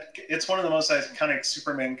man, it's one of the most iconic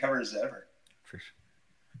Superman covers ever.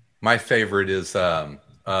 My favorite is the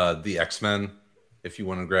X-Men. If you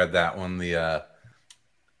want to grab that one, the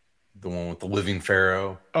one with the living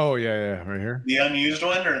pharaoh. Oh yeah, right here. The unused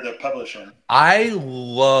one or the published one? I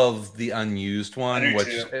love the unused one,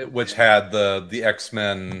 which had the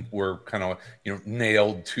X-Men were kind of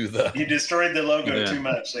nailed to the. You destroyed the logo too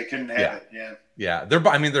much; they couldn't have it. Yeah. Yeah,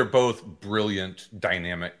 they're both brilliant,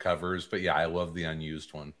 dynamic covers. But yeah, I love the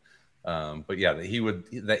unused one. But yeah, that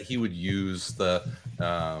he would use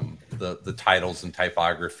the titles and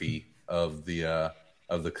typography of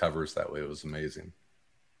the covers that way. It was amazing.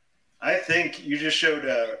 I think you just showed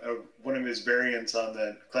one of his variants on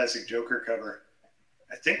the classic Joker cover.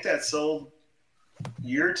 I think that sold a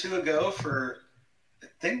year or two ago for, I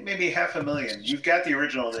think maybe $500,000. You've got the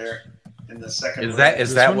original there in the second.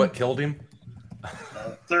 Is that what killed him?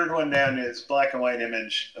 Third one down is black and white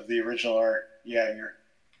image of the original art. Yeah,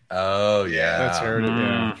 Oh yeah, that's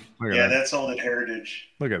Heritage. Yeah, that sold at Heritage.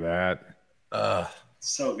 Look at that.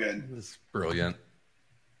 So good. It's brilliant.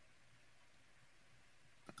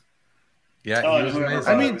 Yeah, oh, he was whoever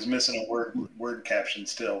amazing. I was missing a word caption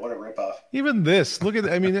still. What a ripoff. Even this, look at,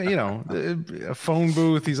 a phone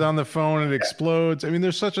booth. He's on the phone. It explodes. I mean,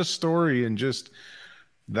 there's such a story in just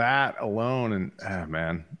that alone. And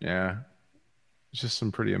man, yeah, it's just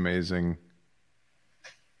some pretty amazing.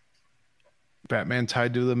 Batman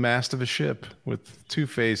tied to the mast of a ship with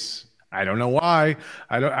Two-Face. I don't know why.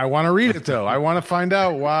 I want to read it though. I want to find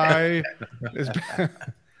out why.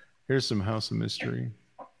 Here's some House of Mystery.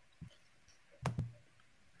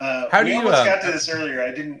 How do you almost got to this earlier.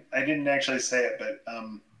 I didn't actually say it, but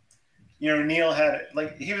Neal had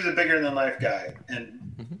he was a bigger than life guy,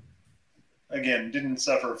 and again didn't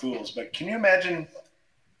suffer fools. But can you imagine?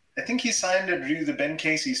 I think he signed to do the Ben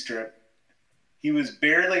Casey strip. He was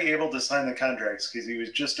barely able to sign the contracts because he was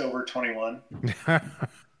just over 21.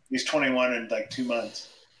 He's 21 in 2 months.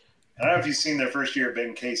 I don't know if you've seen their first year of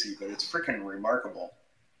Ben Casey, but it's freaking remarkable,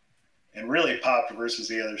 and really popped versus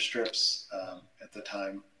the other strips at the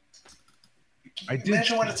time.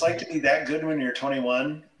 Imagine what it's like to be that good when you're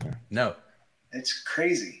 21. No, it's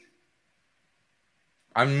crazy.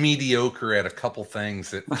 I'm mediocre at a couple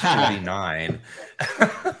things at 49.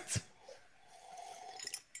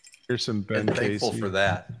 Here's some Ben And thankful Casey. for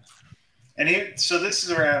that. And so this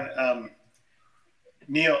is around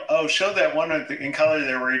Neal. Oh, show that one in color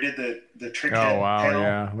there where he did the trick head Oh wow, panel.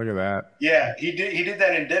 yeah, look at that. Yeah, he did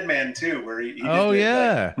that in Dead Man too, where he did Oh the,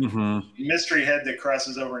 yeah, mystery head that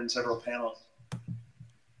crosses over in several panels.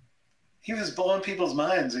 He was blowing people's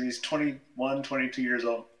minds, and he's 21, 22 years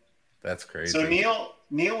old. That's crazy. So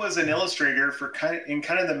Neal was an illustrator for kind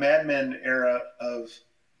of the Mad Men era of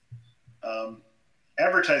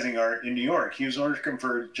advertising art in New York. He was working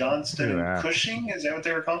for Johnston and Cushing. Is that what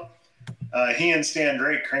they were called? He and Stan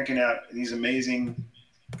Drake cranking out these amazing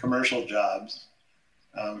commercial jobs,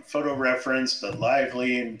 photo reference, but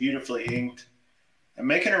lively and beautifully inked, and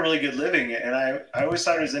making a really good living. And I always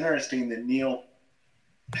thought it was interesting that Neal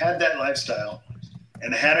had that lifestyle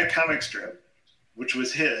and had a comic strip, which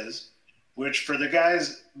was his, which for the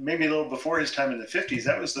guys maybe a little before his time in the 50s,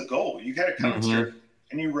 that was the goal. You got a comic strip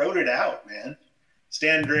and you wrote it out, man.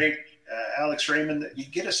 Stan Drake, Alex Raymond, you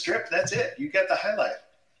get a strip, that's it. You got the highlight.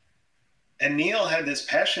 And Neal had this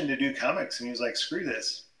passion to do comics, and he was like, screw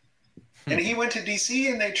this. And he went to DC,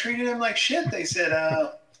 and they treated him like shit. They said,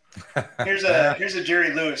 here's a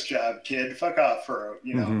Jerry Lewis job, kid. Fuck off for,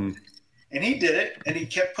 you know. And he did it, and he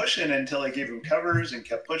kept pushing until they gave him covers, and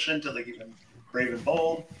kept pushing until they gave him Brave and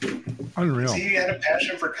Bold. Unreal. He had a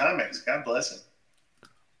passion for comics. God bless him.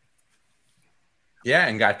 Yeah,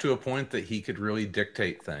 and got to a point that he could really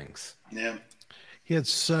dictate things. Yeah. He had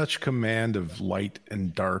such command of light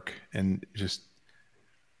and dark, and just,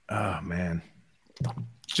 oh man,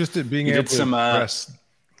 just at being able to express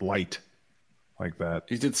light like that.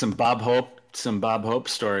 He did some Bob Hope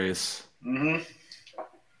stories. Mm-hmm.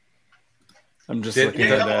 I'm just looking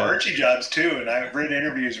at a couple Archie jobs too, and I've read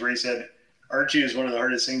interviews where he said Archie is one of the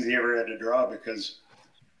hardest things he ever had to draw, because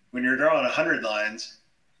when you're drawing 100 lines,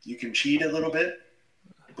 you can cheat a little bit.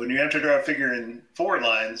 When you have to draw a figure in 4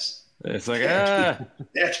 lines, it's like, you have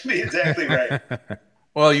to be exactly right.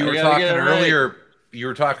 Well, you were talking earlier. Right. You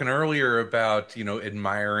were talking earlier about, you know,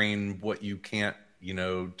 admiring what you can't, you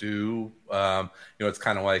know, do. You know, it's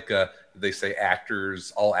kind of like they say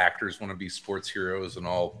all actors want to be sports heroes, and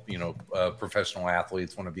all, you know, professional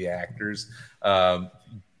athletes want to be actors.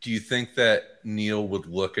 Do you think that Neal would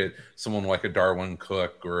look at someone like a Darwin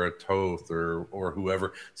Cook or a Toth or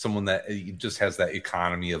whoever, someone that just has that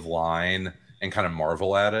economy of line, and kind of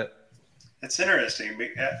marvel at it? It's interesting.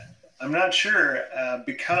 I'm not sure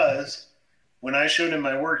because when I showed him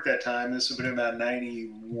my work that time, this would have been about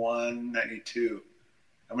 91, 92.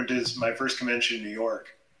 I went to my first convention in New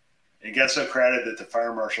York. And it got so crowded that the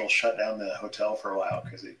fire marshal shut down the hotel for a while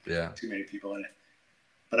because too many people in it.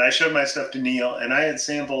 But I showed my stuff to Neal, and I had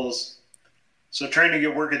samples. So trying to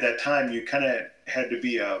get work at that time, you kind of had to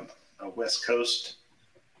be a West Coast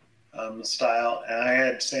style. And I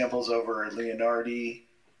had samples over Leonardi,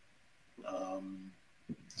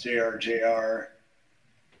 JR, a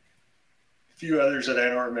few others that I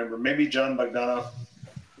don't remember, maybe John Bogdanov.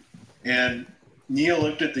 And Neal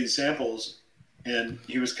looked at these samples, and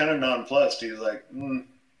he was kind of nonplussed. He was like,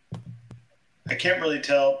 I can't really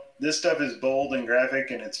tell. This stuff is bold and graphic,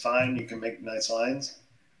 and it's fine. You can make nice lines,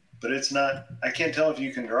 but it's not. I can't tell if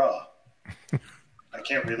you can draw. I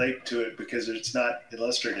can't relate to it because it's not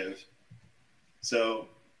illustrative. So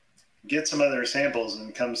get some other samples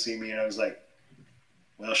and come see me. And I was like,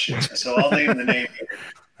 well, shit. So I'll name the name here.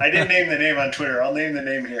 I didn't name the name on Twitter. I'll name the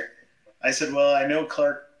name here. I said, well, I know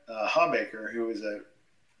Clark Hawbaker, who is a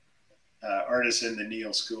artist in the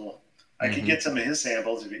Neal School. I could get some of his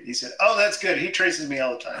samples. He said, oh, that's good. He traces me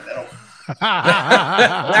all the time.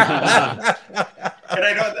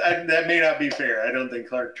 And that may not be fair. I don't think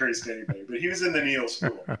Clark traced anybody, but he was in the Neal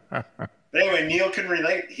School. But anyway, Neal can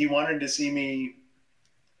relate. He wanted to see me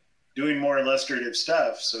doing more illustrative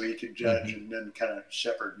stuff so he could judge and then kind of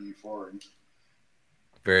shepherd me forward.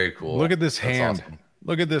 Very cool. Look at this hand. Awesome.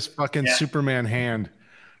 Look at this fucking Superman hand.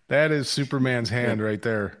 That is Superman's hand right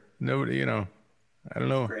there. Nobody, you know, I don't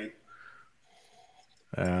know. Great.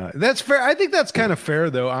 That's fair. I think that's kind of fair,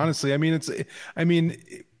 though. Honestly, I mean,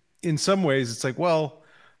 in some ways, it's like, well,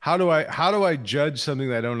 how do I judge something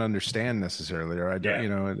that I don't understand necessarily, or I don't, you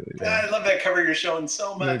know? I love that cover you're showing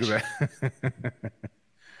so much.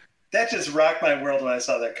 That just rocked my world when I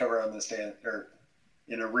saw that cover on the stand or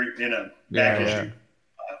in a back issue.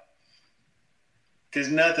 Because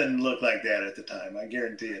nothing looked like that at the time. I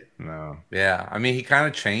guarantee it. No. Yeah, I mean, he kind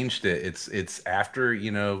of changed it. It's after,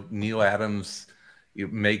 you know, Neal Adams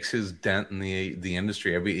makes his dent in the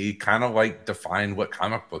industry. I mean, he kind of like defined what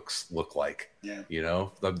comic books look like. Yeah. You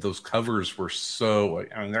know, those covers were so,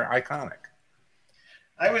 I mean, they're iconic.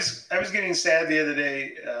 I was getting sad the other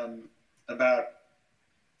day about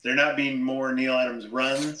there not being more Neal Adams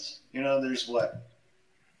runs. There's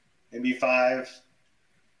maybe 5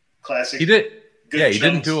 classic. He did. Yeah, he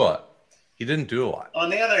didn't do a lot. He didn't do a lot. On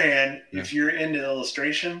the other hand, if you're into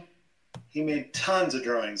illustration, he made tons of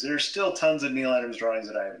drawings. There's still tons of Neal Adams drawings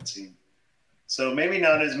that I haven't seen. So maybe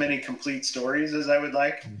not as many complete stories as I would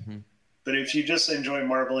like. Mm-hmm. But if you just enjoy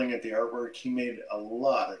marveling at the artwork, he made a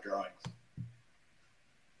lot of drawings.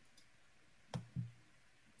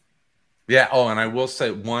 Yeah. Oh, and I will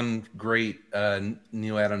say one great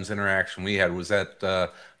Neal Adams interaction we had was at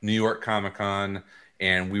New York Comic Con,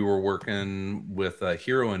 and we were working with a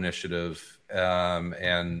Hero Initiative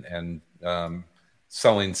and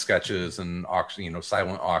selling sketches and auction,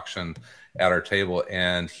 silent auction at our table,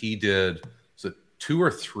 and he did 2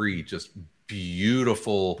 or 3 just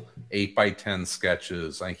beautiful 8x10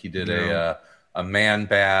 sketches. I think he did a man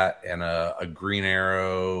bat and a green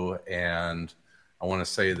arrow, and I want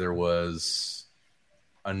to say there was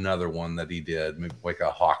another one that he did, maybe like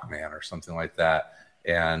a Hawkman or something like that,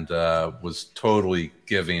 and was totally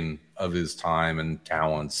giving of his time and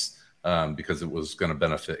talents because it was going to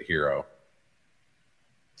benefit Hero.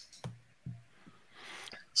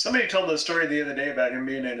 Somebody told the story the other day about him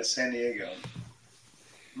being in San Diego.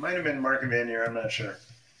 It might have been Mark Vanier, I'm not sure.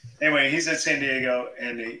 Anyway, he's at San Diego,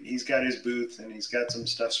 and he's got his booth, and he's got some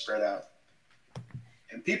stuff spread out.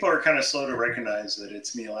 And people are kind of slow to recognize that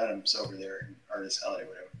it's Neal Adams over there in Artist Alley,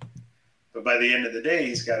 whatever. But by the end of the day,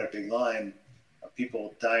 he's got a big line of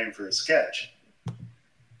people dying for a sketch.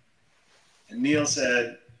 And Neal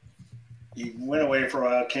said he went away for a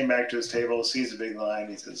while, came back to his table, sees a big line.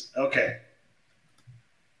 He says, okay,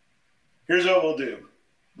 here's what we'll do.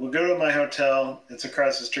 We'll go to my hotel. It's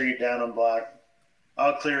across the street, down a block.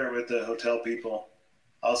 I'll clear it with the hotel people.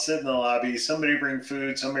 I'll sit in the lobby. Somebody bring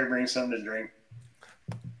food. Somebody bring something to drink.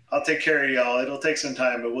 I'll take care of y'all. It'll take some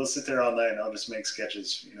time, but we'll sit there all night, and I'll just make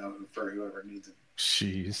sketches, for whoever needs it.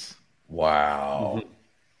 Jeez. Wow. Mm-hmm.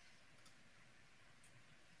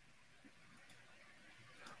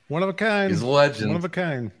 One of a kind. He's a legend. One of a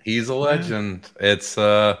kind. He's a legend. It's,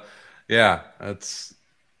 it's...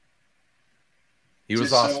 He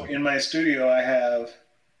was awesome. So in my studio, I have.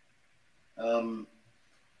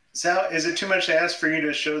 Sal, is it too much to ask for you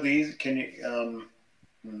to show these? Can you?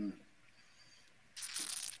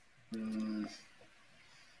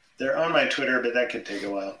 They're on my Twitter, but that could take a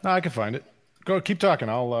while. No, I can find it. Go, keep talking.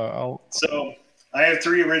 I'll. So I have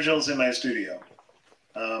 3 originals in my studio.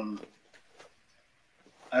 I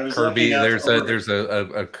was Kirby. There's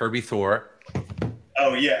a Kirby Thor.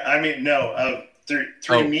 Oh yeah, I mean no.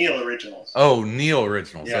 3 Neal originals. Oh, Neal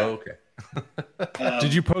originals. Yeah. Oh, okay.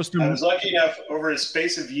 Did you post them? I was lucky enough over a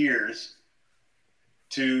space of years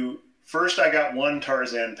to first I got one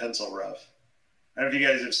Tarzan pencil rough. I don't know if you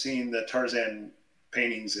guys have seen the Tarzan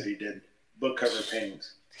paintings that he did, book cover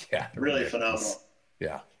paintings. Yeah, really phenomenal.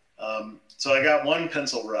 Yeah. So I got one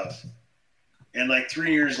pencil rough, and like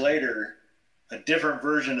 3 years later, a different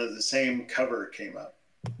version of the same cover came up,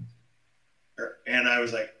 and I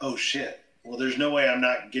was like, "Oh shit." Well, there's no way I'm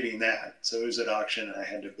not getting that. So it was at auction, and I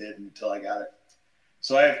had to bid until I got it.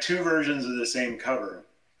 So I have 2 versions of the same cover.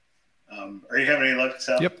 Are you having any luck,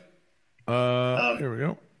 Sal? Yep. Here we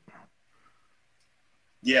go.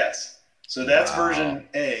 Yes. So that's version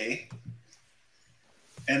A.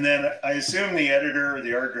 And then I assume the editor or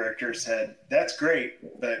the art director said, that's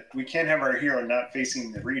great, but we can't have our hero not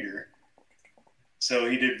facing the reader. So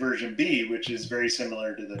he did version B, which is very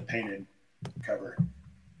similar to the painted cover.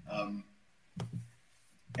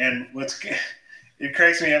 And it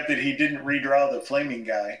cracks me up that he didn't redraw the flaming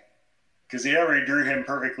guy because he already drew him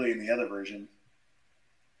perfectly in the other version.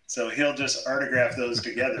 So he'll just autograph those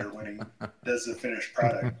together when he does the finished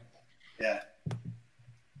product. Yeah.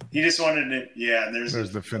 He just wanted it. Yeah. And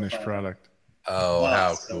there's the finished product. Oh, wow,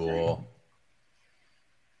 how cool. Great.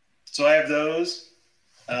 So I have those.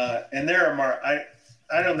 And there are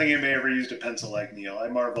I don't think anybody ever used a pencil like Neal. I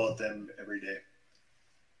marvel at them every day.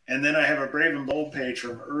 And then I have a Brave and Bold page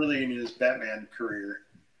from early in his Batman career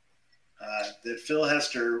that Phil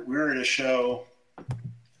Hester, we were at a show,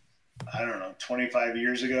 I don't know, 25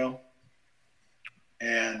 years ago.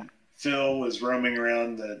 And Phil was roaming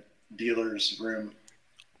around the dealer's room.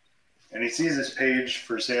 And he sees this page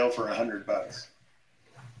for sale for $100.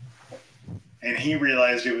 And he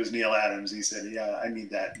realized it was Neal Adams. He said, yeah, I need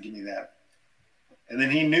that. Give me that. And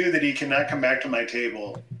then he knew that he cannot come back to my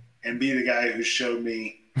table and be the guy who showed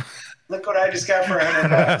me, look what I just got for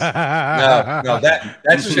 $100. No,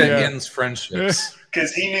 that shit ends friendships.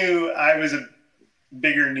 Because he knew I was a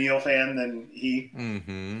bigger Neal fan than he.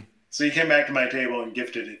 Mm-hmm. So he came back to my table and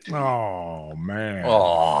gifted it to me. Oh man.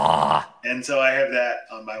 And so I have that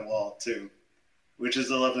on my wall too, which is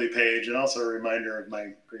a lovely page and also a reminder of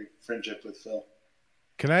my great friendship with Phil.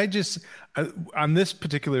 Can I just on this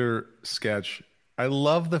particular sketch, I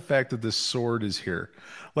love the fact that this sword is here.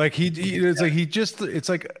 Like it's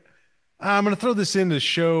like I'm going to throw this in to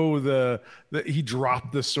show that he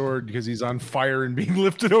dropped the sword because he's on fire and being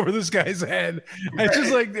lifted over this guy's head. Right. It's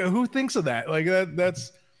just like, who thinks of that? Like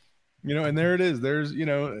that's, and there it is. There's,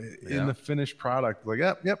 in the finished product, like,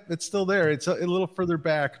 yep, it's still there. It's a little further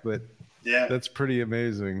back, but yeah, that's pretty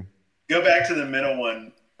amazing. Go back to the middle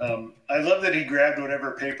one. I love that he grabbed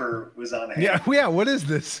whatever paper was on hand. Yeah. What is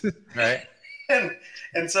this? Right.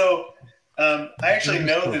 And so I actually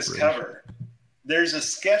know this cover. There's a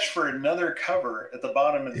sketch for another cover at the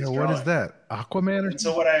bottom of this drawing. What is that? Aquaman? And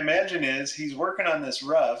so what I imagine is he's working on this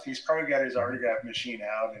rough. He's probably got his autograph machine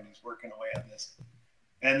out and he's working away on this.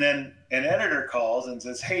 And then an editor calls and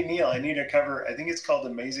says, "Hey, Neal, I need a cover." I think it's called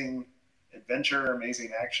Amazing Adventure,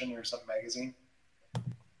 Amazing Action or some magazine.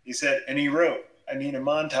 He said, and he wrote, "I need a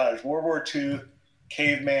montage, World War II,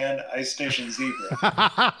 caveman, ice station zebra."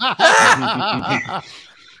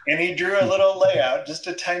 And he drew a little layout, just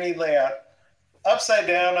a tiny layout, upside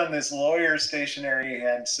down on this lawyer stationery he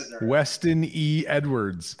had sitting around. Weston E.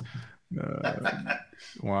 Edwards.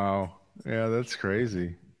 Wow. Yeah, that's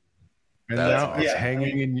crazy. And now it's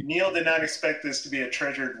hanging in. Neal did not expect this to be a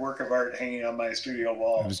treasured work of art hanging on my studio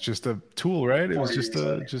wall. It was just a tool, right? It was just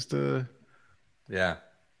a. Yeah.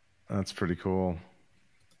 That's pretty cool.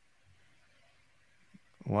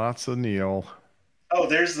 Lots of Neal. Oh,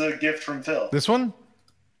 there's the gift from Phil. This one?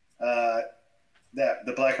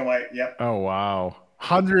 The black and white. Yep. Oh wow,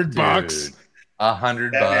 $100.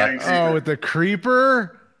 $100. Oh, with the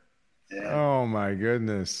creeper. Yeah. Oh my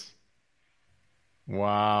goodness.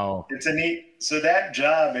 Wow. It's a neat. So that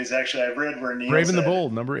job is actually, I've read where Neal Brave said, and the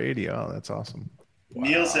Bold, number 80. Oh, that's awesome.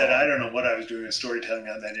 Neal said, "I don't know what I was doing with storytelling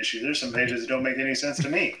on that issue. There's some pages that don't make any sense to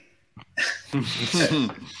me."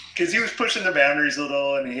 Because he was pushing the boundaries a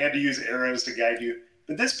little and he had to use arrows to guide you.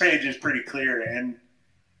 But this page is pretty clear and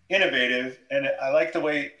innovative. And I like the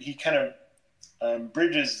way he kind of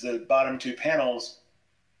bridges the bottom two panels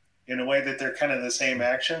in a way that they're kind of the same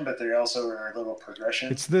action, but they also are a little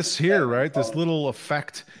progression. It's this here, right? This little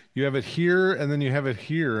effect. You have it here and then you have it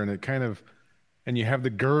here and it kind of, and you have the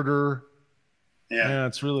girder. Yeah,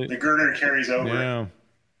 it's really. The girder carries over. Yeah.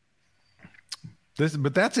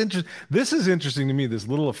 But that's interesting. This is interesting to me. This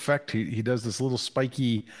little effect he does, this little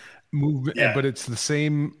spiky movement, but it's the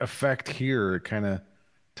same effect here. It kind of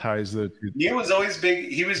ties the. Neal was always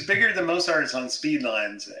big. He was bigger than most artists on speed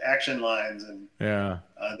lines, action lines, and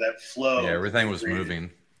that flow. Yeah, everything was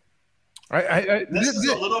moving. This is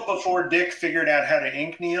a little before Dick figured out how to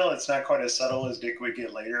ink Neal. It's not quite as subtle as Dick would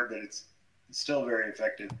get later, but it's still very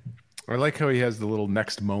effective. I like how he has the little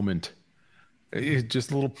next moment.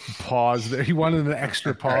 Just a little pause there. He wanted an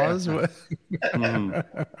extra pause.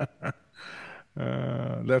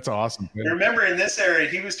 That's awesome. Remember, in this era,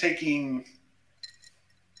 he was taking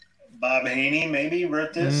Bob Haney. Maybe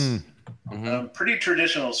wrote this pretty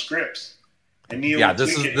traditional scripts. And Neal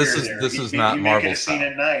this is not Marvel. He'd make a scene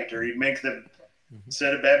at night, or he'd make the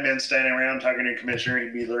instead of Batman standing around talking to the commissioner,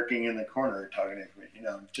 he'd be lurking in the corner talking to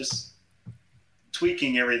just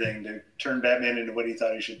tweaking everything to turn Batman into what he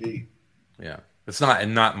thought he should be. Yeah, it's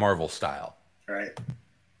not Marvel style. Right.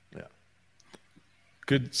 Yeah.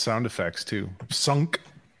 Good sound effects too. Sunk.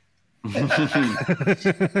 That's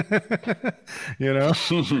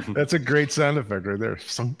a great sound effect right there.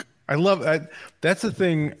 Sunk. I love that. That's the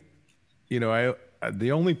thing.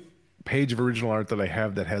 The only page of original art that I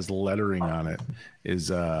have that has lettering on it is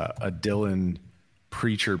a Dylan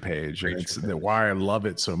Preacher page, and it's why I love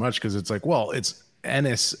it so much, because it's like, well, it's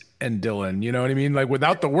Ennis and Dylan, you know what I mean? Like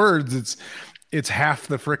without the words, it's half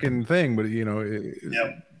the freaking thing, but it's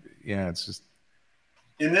just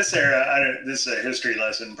in this era. This is a history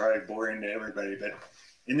lesson, probably boring to everybody, but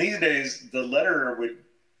in these days, the letterer would.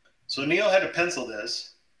 So Neal had to pencil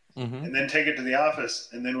this, and then take it to the office,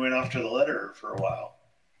 and then went off to the letterer for a while,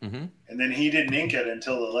 and then he didn't ink it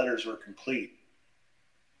until the letters were complete.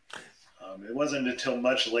 It wasn't until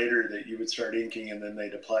much later that you would start inking, and then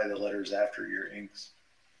they'd apply the letters after your inks.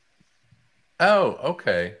 Oh,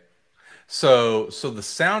 okay. So the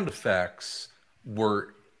sound effects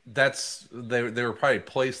were they were probably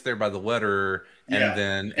placed there by the letterer,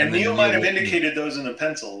 and Neal might have indicated those in the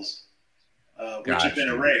pencils, which had been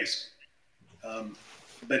erased.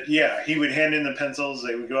 But he would hand in the pencils.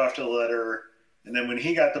 They would go off to the letterer, and then when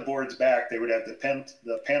he got the boards back, they would have the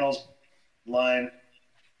panels line,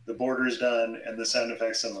 the borders done, and the sound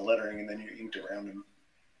effects and the lettering, and then you inked around them.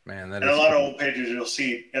 Man, that And is a lot of cool. old pages, you'll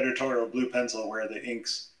see editorial blue pencil where the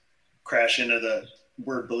inks crash into the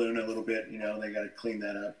word balloon a little bit. They got to clean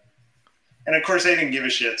that up. And of course, they didn't give a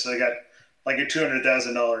shit, so they got like a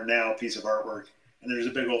 $200,000 now piece of artwork, and there's a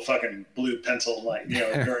big old fucking blue pencil, like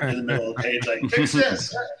going to the middle of the page, like fix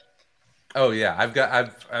this. Oh yeah,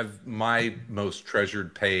 I've my most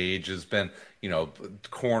treasured page has been,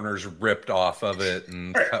 corners ripped off of it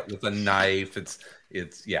and cut with a knife. It's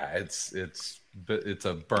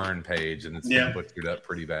a burn page, and it's been butchered up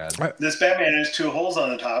pretty bad. This Batman has 2 holes on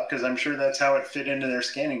the top because I'm sure that's how it fit into their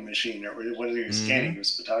scanning machine, or what he was scanning,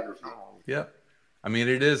 was photography. Yeah, I mean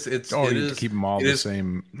it is. It is. Keep them all the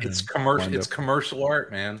same. It's commercial. It's commercial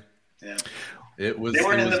art, man. Yeah, it was. They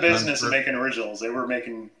weren't in the business of making originals. They were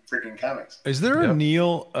making freaking comics. Is there a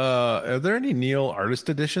Neal? Are there any Neal artist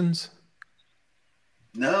editions?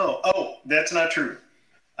 No. Oh, that's not true.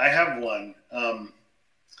 I have one.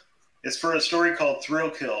 It's for a story called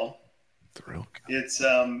Thrill Kill. It's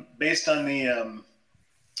based on the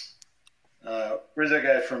where's that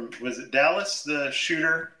guy from? Was it Dallas, the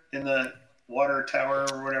shooter in the water tower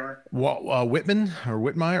or whatever? Whitman or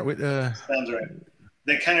Whitmire? Sounds right.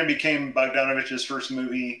 They kind of became Bogdanovich's first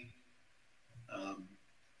movie.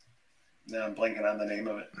 Now I'm blanking on the name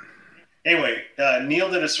of it. Anyway, Neal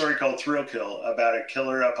did a story called Thrill Kill about a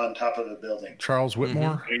killer up on top of a building. Charles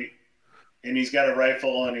Whitmore? And he's got a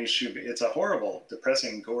rifle and he's shooting. It's a horrible,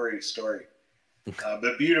 depressing, gory story,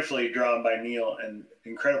 but beautifully drawn by Neal and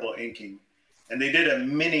incredible inking. And they did a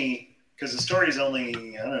mini, because the story's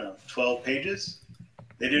only, 12 pages.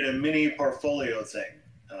 They did a mini portfolio thing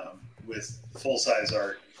with full-size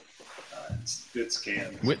art. It's good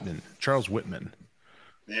scan. Charles Whitman.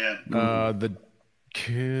 Yeah.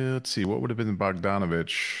 Let's see, what would have been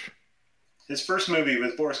Bogdanovich? His first movie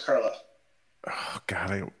with Boris Karloff. Oh,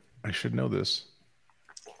 God, I should know this.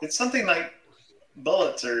 It's something like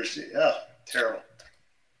Bullets or... terrible.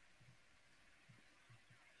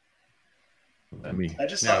 I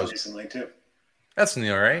just saw it recently, too. That's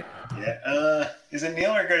Neal, right? Yeah. Is it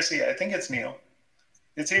Neal or Garcia? I think it's Neal.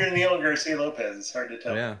 It's either Neal or Garcia Lopez. It's hard to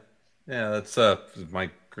tell. Yeah. Yeah, that's my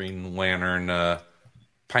Green Lantern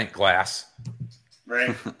pint glass.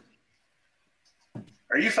 Right.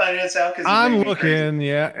 Are you finding this out? I'm looking.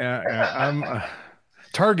 Yeah. I'm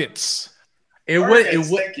targets. It would.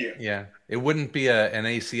 Thank you. Yeah. It wouldn't be an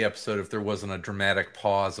AC episode if there wasn't a dramatic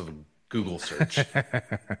pause of a Google search.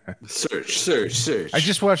 search. I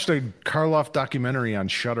just watched a Karloff documentary on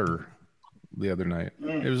Shudder the other night.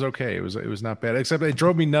 It was okay. It was not bad. Except it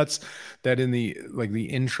drove me nuts that in the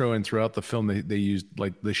intro and throughout the film they used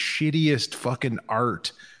like the shittiest fucking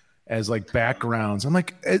art as like backgrounds. I'm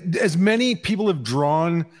like, as many people have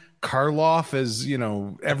drawn Karloff as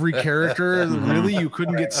every character. Really, you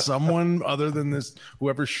couldn't get someone other than this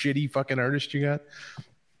whoever shitty fucking artist you got.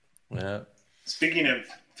 Yeah. Speaking of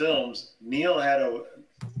films, Neal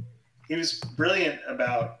he was brilliant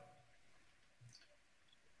about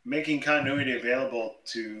making continuity available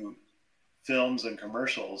to films and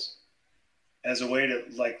commercials as a way to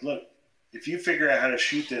look, if you figure out how to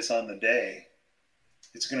shoot this on the day,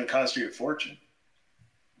 it's going to cost you a fortune.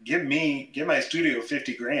 Give my studio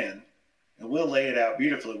 $50,000 and we'll lay it out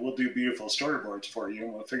beautifully. We'll do beautiful storyboards for you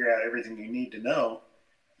and we'll figure out everything you need to know.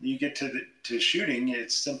 You get to shooting,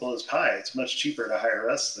 it's simple as pie. It's much cheaper to hire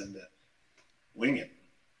us than to wing it.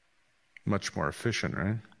 Much more efficient,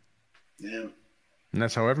 right? Yeah. And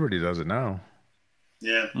that's how everybody does it now.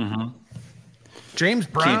 Yeah. Mm-hmm. James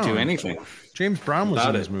Brown. Can't do anything. James Brown was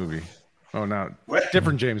in this movie. Oh, no.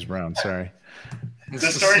 Different James Brown. Sorry. The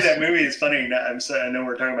story of that movie is funny. I know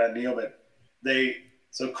we're talking about Neal, but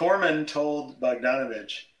so Corman told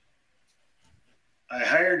Bogdanovich, I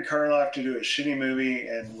hired Karloff to do a shitty movie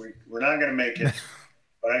and we're not going to make it,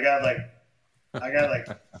 but I got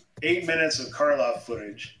like 8 minutes of Karloff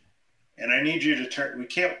footage and I need you to we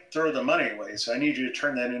can't throw the money away, so I need you to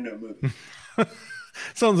turn that into a movie.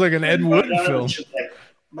 Sounds like an Ed Wood film.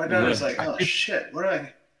 My daughter's like, oh shit, what do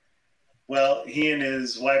I... Well, he and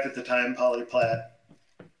his wife at the time, Polly Platt,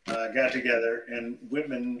 got together and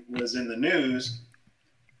Whitman was in the news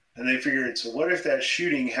and they figured, so what if that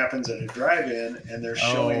shooting happens at a drive-in and they're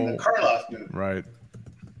showing the Karloff movie? Right.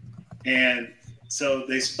 And so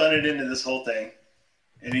they spun it into this whole thing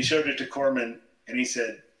and he showed it to Corman and he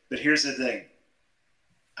said, but here's the thing.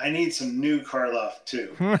 I need some new Karloff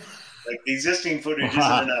too. Like the existing footage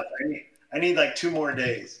isn't enough. I need like 2 more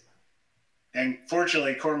days. And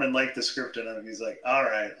fortunately, Corman liked the script enough. He's like, all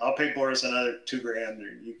right, I'll pay Boris another $2,000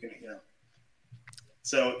 or you can,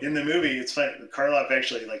 So in the movie, it's funny. Karloff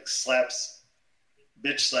actually bitch slaps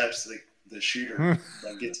the the shooter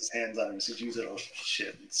like gets his hands on him and says, "Use it." Oh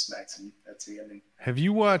shit! And smacks him. That's the ending. Have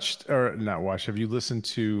you watched or not watched? Have you listened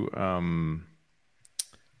to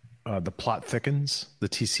The Plot Thickens, the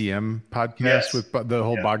TCM podcast Yes. with the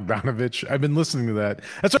whole Bogdanovich? I've been listening to that.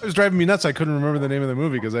 That's what was driving me nuts. I couldn't remember the name of the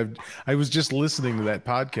movie because I was just listening to that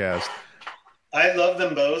podcast. I love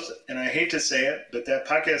them both, and I hate to say it, but that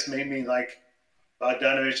podcast made me like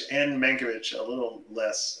Bogdanovich and Mankiewicz a little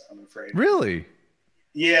less, I'm afraid. Really?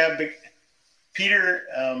 Yeah, but Peter,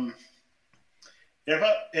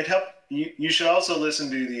 it helped. You should also listen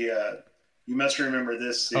to the You Must Remember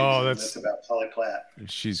This season that's about Polly Platt.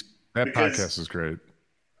 That podcast is great.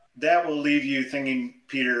 That will leave you thinking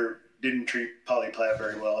Peter didn't treat Polly Platt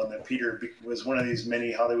very well, and that Peter was one of these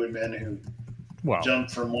many Hollywood men who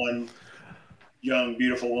jumped from one young,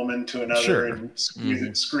 beautiful woman to another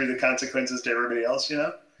and screw the consequences to everybody else, you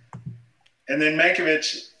know? And then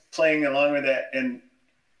Mankiewicz playing along with that. And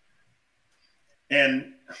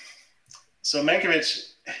so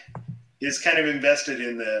Mankiewicz is kind of invested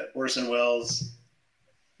in the Orson Welles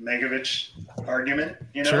Mankiewicz argument,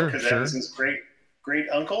 you know, because that was his great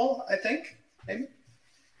uncle, I think, maybe.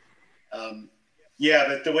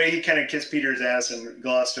 But the way he kind of kissed Peter's ass and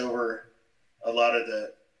glossed over a lot of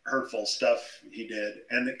the hurtful stuff he did,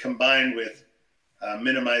 and that combined with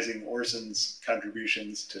minimizing Orson's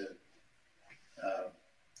contributions to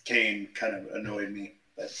Kane kind of annoyed me.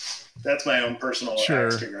 But that's my own personal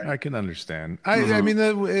axe to grind. I can understand. I mean,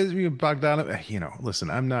 Bogdanovich, you know, listen,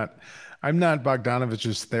 I'm not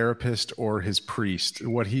Bogdanovich's therapist or his priest.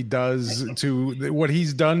 What he's done to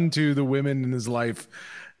the women in his life,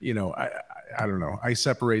 you know, I don't know. I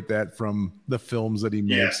separate that from the films that he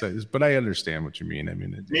makes, but I understand what you mean. I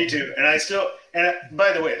mean, me too. And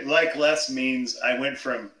by the way, like less means I went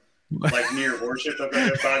from like near worship of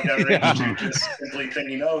Bogdanovich to just simply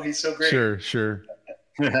thinking, oh, he's so great. Sure.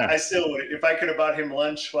 I still would, if I could have bought him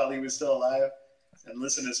lunch while he was still alive and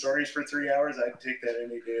listen to stories for 3 hours, I'd take that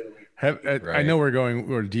any day of the week. I know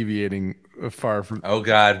we're deviating far from. Oh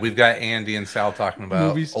God, we've got Andy and Sal talking about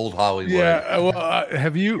movies. Old Hollywood. Yeah, well,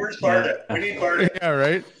 have you? Where's Barda? We need Barda. Yeah,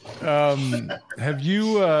 right. Have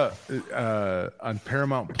you on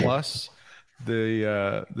Paramount Plus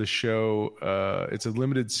the show? It's a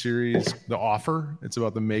limited series, The Offer. It's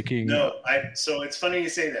about the making. No, so it's funny you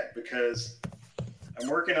say that because I'm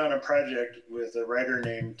working on a project with a writer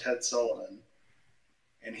named Ted Sullivan,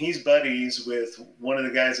 and he's buddies with one of the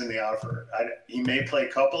guys in The Offer. He may play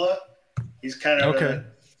Coppola. He's kind of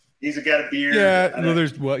he's got a beard. Yeah,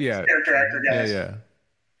 character actor guys. Yeah.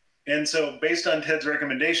 And so, based on Ted's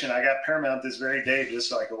recommendation, I got Paramount this very day just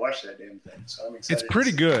so I could watch that damn thing. So I'm excited. It's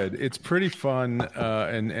pretty good. It's pretty fun,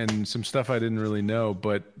 and some stuff I didn't really know.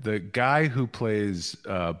 But the guy who plays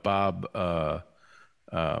Bob,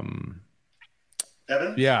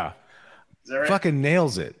 Evan? Yeah. Is that right? Fucking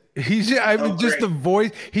nails it. Just the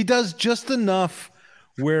voice. He does just enough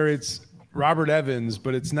where it's Robert Evans,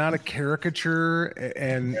 but it's not a caricature.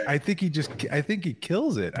 And I think he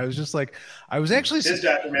kills it. I was just like, his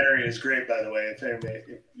documentary is great, by the way.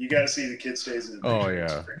 You got to see The Kid Stays in the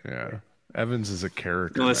Picture. Oh yeah. Evans is a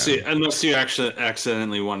character. Unless you actually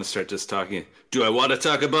accidentally want to start just talking. Do I want to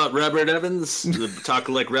talk about Robert Evans? Talk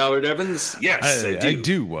like Robert Evans? Yes, I do. I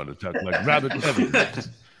do want to talk like Robert Evans.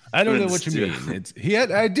 I don't know what you mean.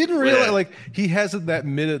 I didn't realize he has that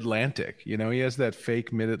mid-Atlantic. You know, he has that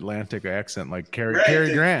fake mid-Atlantic accent, like Cary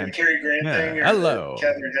Grant. The Cary Grant thing. Or hello.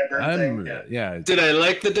 Katharine Hepburn thing. Yeah. Did I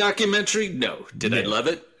like the documentary? No. Did I love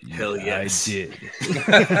it? Hell yes. I did.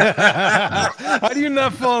 How do you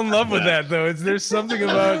not fall in love with that though? There's something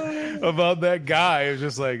about that guy. It's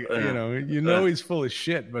just like he's full of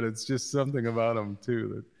shit, but it's just something about him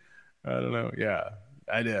too that I don't know. Yeah.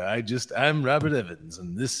 I'm Robert Evans,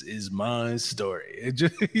 and this is my story. And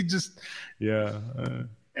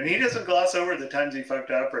he doesn't gloss over the times he fucked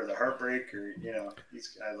up or the heartbreak or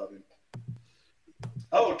I love him.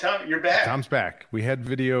 Oh, Tom, you're back. Tom's back. We have a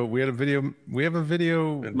video. We have a video.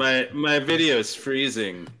 My video is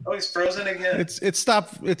freezing. Oh, he's frozen again. It's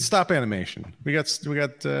stop animation. We got.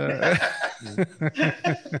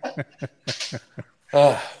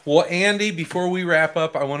 Well, Andy, before we wrap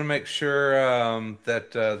up, I want to make sure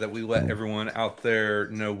that we let everyone out there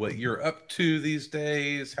know what you're up to these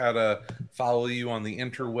days, how to follow you on the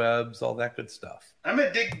interwebs, all that good stuff. I'm a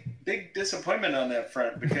big disappointment on that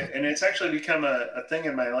front, and it's actually become a thing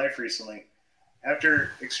in my life recently.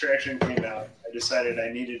 After Extraction came out, I decided I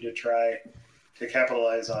needed to try to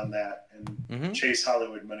capitalize on that and chase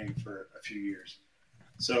Hollywood money for a few years.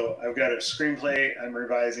 So I've got a screenplay I'm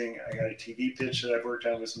revising. I got a TV pitch that I've worked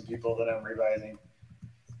on with some people that I'm revising.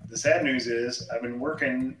 The sad news is I've been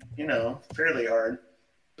working, fairly hard,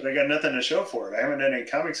 but I got nothing to show for it. I haven't done any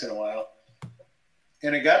comics in a while.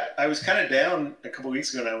 And I was kind of down a couple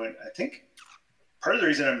weeks ago, and I went, I think part of the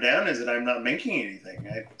reason I'm down is that I'm not making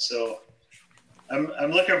anything. So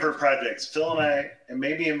I'm looking for projects. Phil and I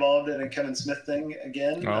may be involved in a Kevin Smith thing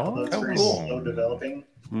again, although it's very slow developing.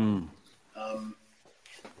 And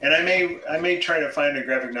I may try to find a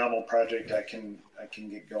graphic novel project I can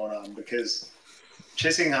get going on, because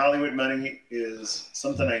chasing Hollywood money is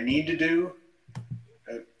something I need to do.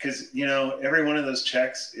 Because every one of those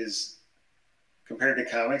checks is, compared to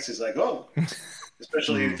comics, is like, oh,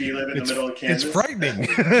 especially if you live in the middle of Kansas. It's frightening.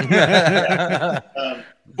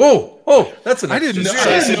 That's an. I didn't know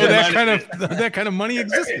that kind of money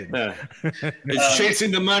existed. Is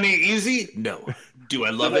chasing the money easy? No. Do I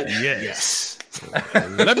love it? Yes.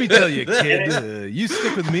 Let me tell you, kid. You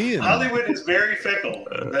stick with me. Hollywood is very fickle,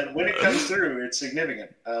 but when it comes through, it's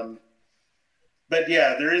significant. But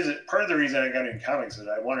yeah, there is part of the reason I got into comics is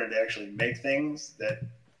I wanted to actually make things that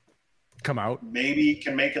come out, maybe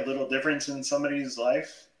can make a little difference in somebody's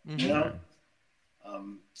life.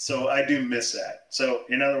 So I do miss that. So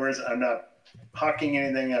in other words, I'm not hawking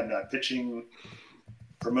anything. I'm not pitching,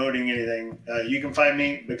 promoting anything. You can find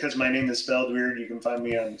me, because my name is spelled weird. You can find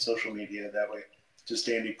me on social media that way. Just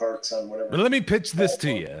Andy Parks on whatever. But let me pitch this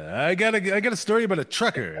to you. I got a story about a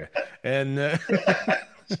trucker, and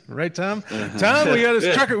right, Tom? Tom, we got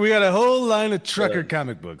a trucker. We got a whole line of trucker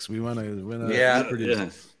comic books. We want to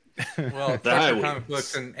produce. Well, trucker comic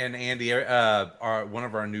books and Andy, are one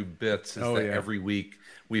of our new bits is that every week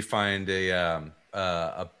we find a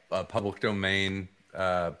public domain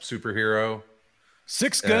superhero.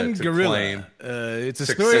 Six-gun gorilla. It's a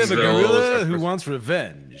story of a gorilla who wants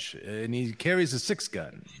revenge, and he carries a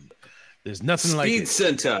six-gun. There's nothing like it.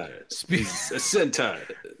 Centaur. A centaur,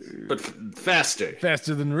 but faster.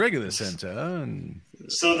 Faster than regular centaur. And...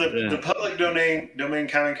 So the public domain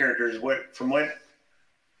comic characters,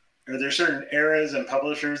 are there certain eras and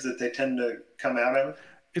publishers that they tend to come out of?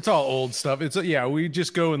 It's all old stuff. We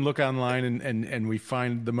just go and look online and we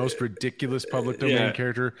find the most ridiculous public domain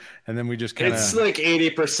character, and then we just kind of... It's like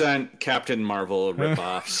 80% Captain Marvel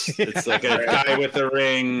ripoffs. It's like a guy with a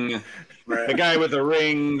ring... Right. A guy with a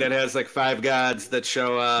ring that has like 5 gods that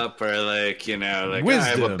show up, or like wisdom. I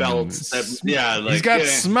have a belt. He's got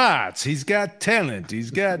smarts. He's got talent.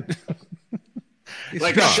 He's got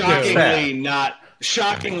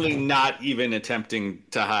shockingly not even attempting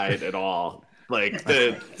to hide at all. Like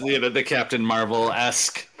the Captain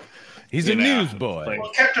Marvel-esque. He's a newsboy.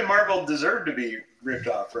 Well, Captain Marvel deserved to be ripped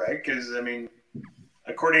off, right? Because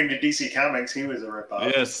according to DC Comics, he was a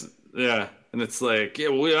ripoff. Yes, yeah. And it's like,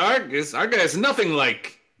 our guy's nothing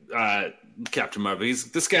like Captain Marvel.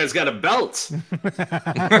 This guy's got a belt.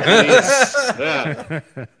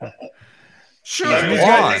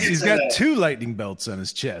 Sure, he's got 2 lightning belts on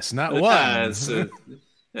his chest, not one.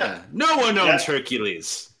 No one owns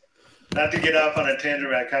Hercules. Not to get off on a tangent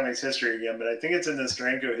about comics history again, but I think it's in the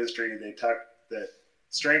Steranko history. They talked that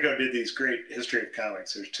Steranko did these great history of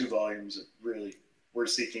comics. There's 2 volumes that really worth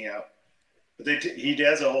seeking out. But he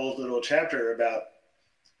has a whole little chapter about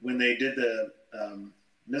when they did the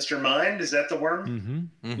Mr. Mind. Is that the worm?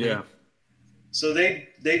 Mm-hmm. Mm-hmm. Yeah. So they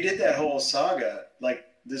did that whole saga, like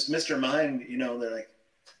this Mr. Mind. They're like,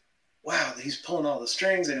 wow, he's pulling all the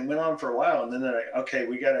strings, and it went on for a while. And then they're like, okay,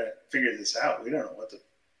 we got to figure this out. We don't know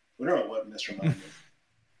what Mr. Mind is.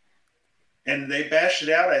 And they bashed it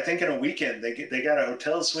out. I think in a weekend, they got a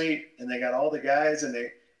hotel suite, and they got all the guys, and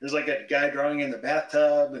there's like a guy drawing in the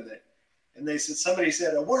bathtub, and they said, somebody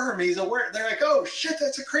said, a worm, he's a worm. They're like, oh, shit,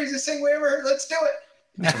 that's the craziest thing we ever heard. Let's do it.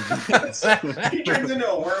 He turns into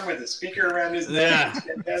a worm with a speaker around his neck.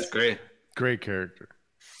 Yeah, that's great. Great character.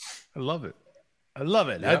 I love it. Yep.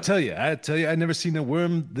 I tell you, I've never seen a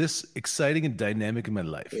worm this exciting and dynamic in my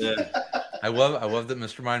life. Yeah. I love that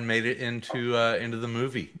Mr. Mind made it into the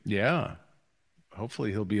movie. Yeah.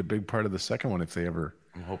 Hopefully he'll be a big part of the second one if they ever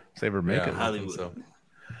make it. Hollywood.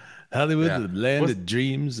 The land of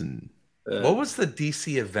dreams. And what was the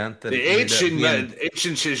DC event that the ancient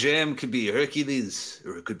Shazam could be Hercules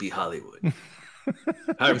or it could be Hollywood.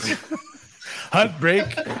 Heartbreak.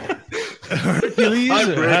 Hercules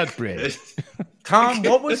or Heartbreak. Tom,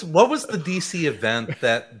 what was the DC event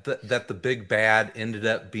that the big bad ended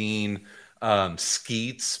up being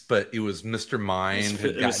Skeets, but it was Mr. Mind.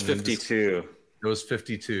 It was 52. It was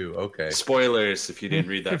 52. Okay. Spoilers if you didn't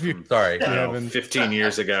read that. Sorry. 15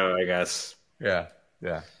 years ago, I guess. Yeah.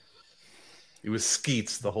 It was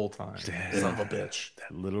Skeets the whole time. Son of a bitch.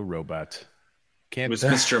 That little robot. It was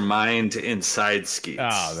Mr. Mind inside Skeets.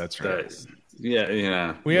 Oh, that's right. We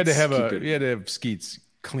had to have Skeets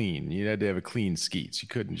clean. You had to have a clean Skeets. You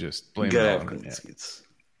couldn't just blame it on clean Skeets.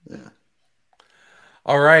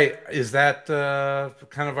 All right. Is that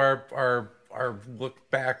kind of our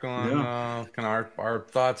look back on kind of our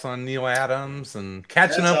thoughts on Neal Adams and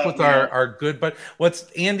catching up with our good, but let's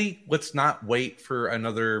not wait for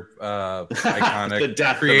another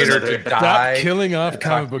iconic creator to die. Stop killing off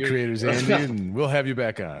comic book creators, Andy, and we'll have you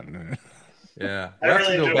back on. Yeah. I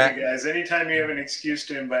really enjoy you guys. Anytime you have an excuse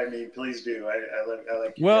to invite me, please do. I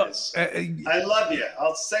like you guys. I love you.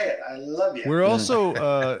 I'll say it. I love you. We're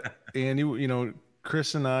also, Andy,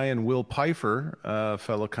 Chris and I and Will Pfeiffer,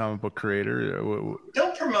 fellow comic book creator.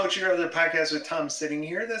 Don't promote your other podcast with Tom sitting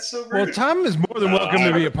here. That's so rude. Well, Tom is more than welcome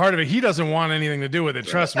to be a part of it. He doesn't want anything to do with it.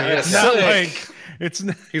 Trust me. It's not like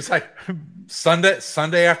he's like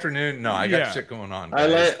Sunday afternoon. No, I got shit going on.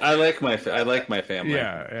 Guys. I like my family.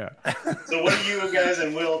 Yeah. So what do you guys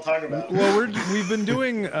and Will talk about? Well, we've been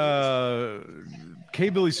doing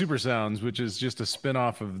K-Billy Super Sounds, which is just a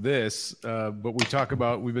spin-off of this. But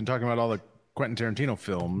we've been talking about all the Quentin Tarantino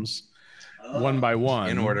films one by one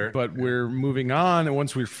in order, but we're moving on, and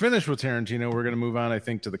once we're finished with Tarantino, we're going to move on, I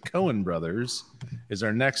think, to the Coen brothers is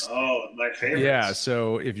our next. My favorite. Yeah,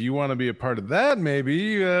 so if you want to be a part of that,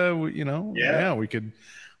 maybe we could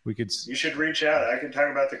you should reach out. I can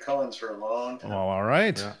talk about the Coens for a long time. Well, all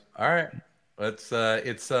right. It's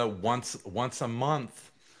once a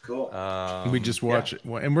month. Cool. We just watch it,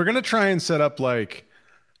 and we're going to try and set up, like,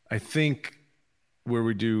 I think, where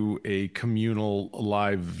we do a communal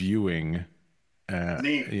live viewing,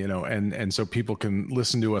 and so people can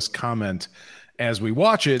listen to us comment as we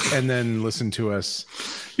watch it, and then listen to us,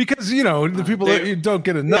 because the people that don't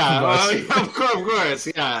get enough of us. Of course,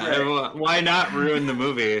 yeah. Right. Why not ruin the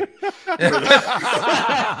movie? It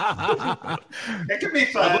could be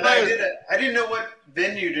fun. I didn't know what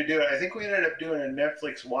venue to do it. I think we ended up doing a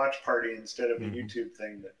Netflix watch party instead of a YouTube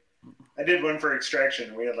thing. But I did one for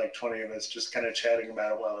Extraction. We had like 20 of us just kind of chatting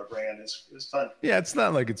about it while it ran. It was fun. Yeah, it's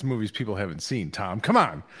not like it's movies people haven't seen, Tom. Come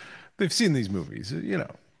on. They've seen these movies.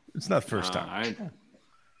 It's not the first time.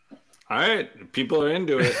 All right. People are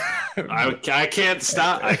into it. I can't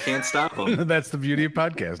stop. I can't stop them. That's the beauty of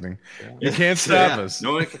podcasting. You can't stop us.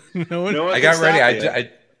 No one I got ready.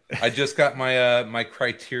 I just got my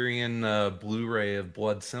Criterion Blu-ray of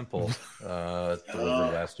Blood Simple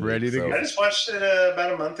delivered last week. Ready to go. I just watched it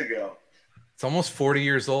about a month ago. It's almost 40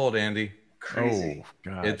 years old, Andy. Crazy. Oh,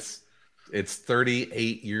 God. It's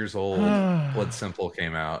 38 years old. Blood Simple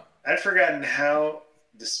came out. I'd forgotten how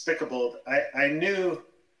despicable. I knew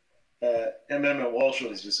M.M. Walsh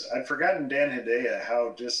was just. I'd forgotten Dan Hedaya,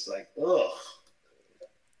 how just like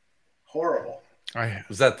horrible.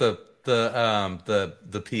 Was that the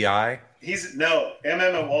PI?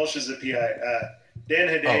 M.M. Walsh is the PI. Dan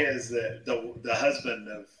Hedaya is the husband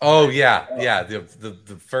of.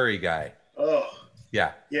 The furry guy.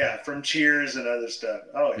 Yeah, from Cheers and other stuff.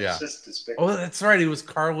 It's just despicable. Oh, that's right. He was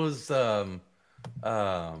Carla's.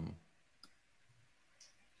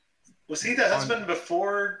 Was he the husband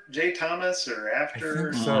before Jay Thomas or after?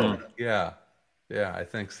 I think so. Yeah, I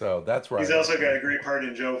think so. That's right. He's also got a great part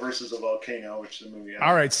in Joe versus a Volcano, which is a movie.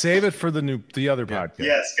 All right, save it for the other podcast.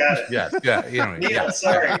 Yes, got it. Neal,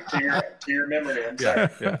 sorry to your memory. I'm sorry.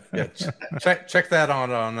 Yeah. Check that on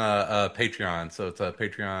Patreon. So it's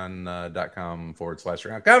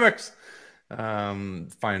patreon.com/comics.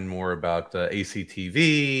 Find more about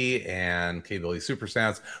ACTV and K-Billy Super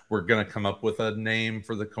Sounds. We're going to come up with a name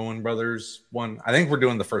for the Coen brothers one. I think we're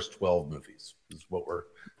doing the first 12 movies is what we're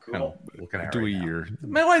kind of looking at. Do right a now. year.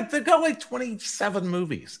 Man, they've got like 27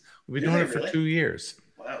 movies. We've been doing it for 2 years.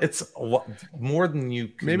 Wow. It's a lot more than you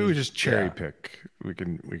can. Maybe we just cherry pick. We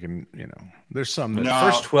can there's some that the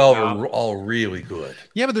first 12 are all really good.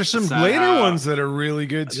 Yeah, but there's some later ones that are really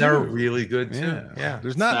good too. They're really good too. Yeah.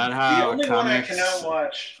 There's not the only one I cannot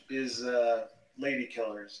watch is Lady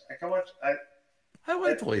Killers. I can watch I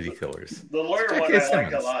like the Lady Killers. The lawyer one I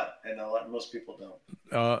like a lot, and most people don't.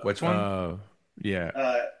 Which one?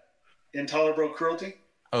 Intolerable Cruelty.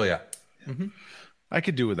 Oh yeah. Mm-hmm. I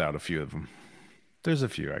could do without a few of them. There's a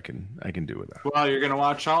few I can do without. Well, you're gonna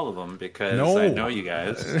watch all of them because I know you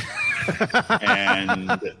guys,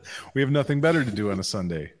 and we have nothing better to do on a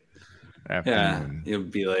Sunday afternoon. Yeah,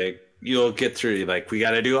 you'll get through. Like, we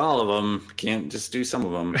got to do all of them. Can't just do some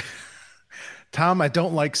of them. Tom, I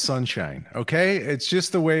don't like sunshine. Okay, it's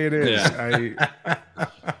just the way it is. Yeah.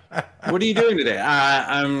 What are you doing today?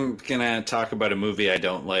 I'm gonna talk about a movie I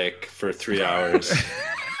don't like for 3 hours.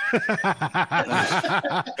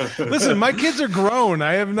 Listen, my kids are grown.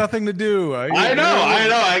 I have nothing to do. I know.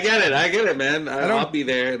 I get it, man. I'll be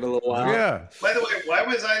there in a little while. Yeah. By the way, why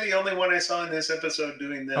was I the only one I saw in this episode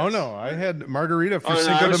doing this? Oh no, I had margarita for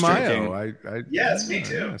Cinco de Mayo. Yes, me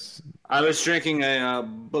too. Yes. I was drinking a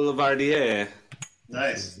Boulevardier.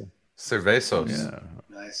 Nice. Cervezos. Yeah.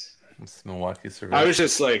 Nice. It's Milwaukee Cervezos. I was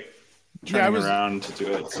just like turning was- around to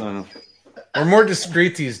do it. So. We're more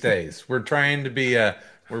discreet these days. We're trying to be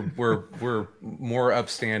we're more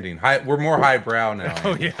upstanding. We're more highbrow now.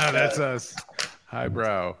 Oh yeah, that's us.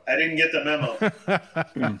 Highbrow. I didn't get the memo.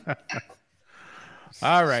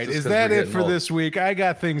 All right, Just is 'cause that we're it getting for old. this week? I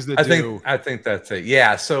got things to I do. think that's it.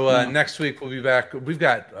 Yeah. So next week we'll be back. We've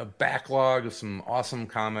got a backlog of some awesome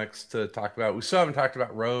comics to talk about. We still haven't talked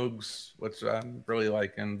about Rogues, which I'm really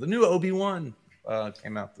liking. The new Obi-Wan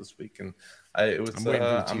came out this week, and it was I'm waiting for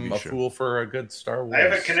the TV I'm a show. fool for a good Star Wars. I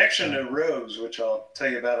have a connection to Rogues, which I'll tell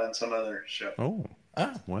you about on some other show. Oh,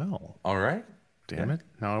 well, All right. damn it!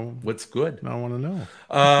 Now, What's good? now I want to know.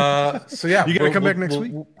 So yeah, You gonna come back next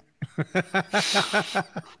week?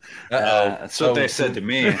 That's what they said to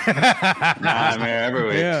me. I'm here every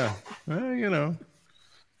week. Yeah, well, you know.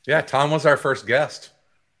 Yeah, Tom was our first guest.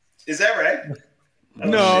 Is that right?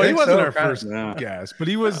 No, he think wasn't so, our kind of. first Yeah. guest, but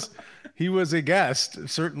he was a guest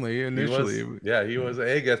certainly initially. He was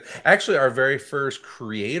a guest. Actually, our very first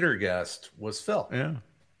creator guest was Phil. Yeah.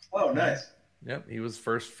 Oh, nice. Yep, he was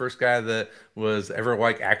first guy that was ever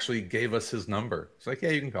like actually gave us his number. It's like, yeah,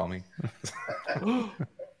 you can call me.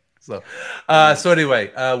 So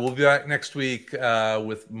anyway, we'll be back next week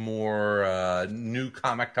with more new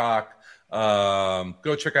comic talk.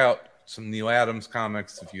 Go check out some Neal Adams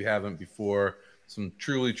comics if you haven't before. Some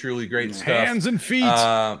truly, truly great stuff. Hands and feet.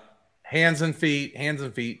 Hands and feet,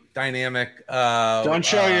 dynamic. Don't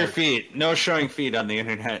show your feet. No showing feet on the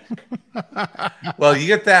internet. Well, you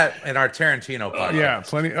get that in our Tarantino podcast. Yeah,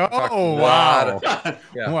 plenty. Talk a Oh, lot wow. of-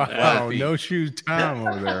 yeah, a lot of Wow. feet. No shoes Tom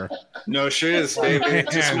over there. No shoes, baby.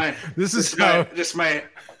 Just Man, my. this is Just my.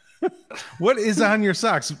 What is on your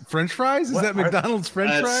socks? French fries? Is that McDonald's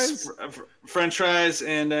French fries? French fries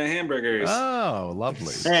and hamburgers. Oh,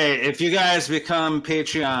 lovely. Hey, if you guys become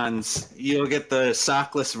Patreons, you'll get the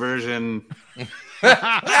sockless version.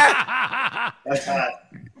 That's hot.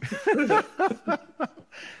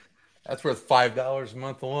 That's worth $5 a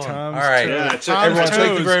month alone. Tom's All right, Yeah, Tom's everyone,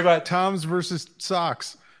 thank you toes. very much. Tom's versus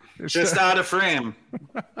socks. Just out of frame.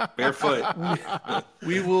 Barefoot.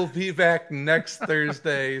 We will be back next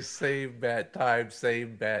Thursday. Same bat time,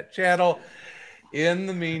 same bat channel. In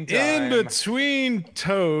the meantime, In between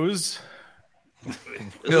toes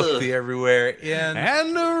filthy everywhere. In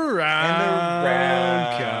and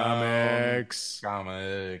around comics.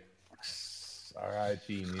 Comics.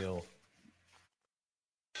 R.I.P. Neal.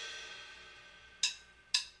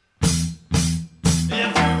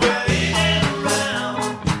 Yeah.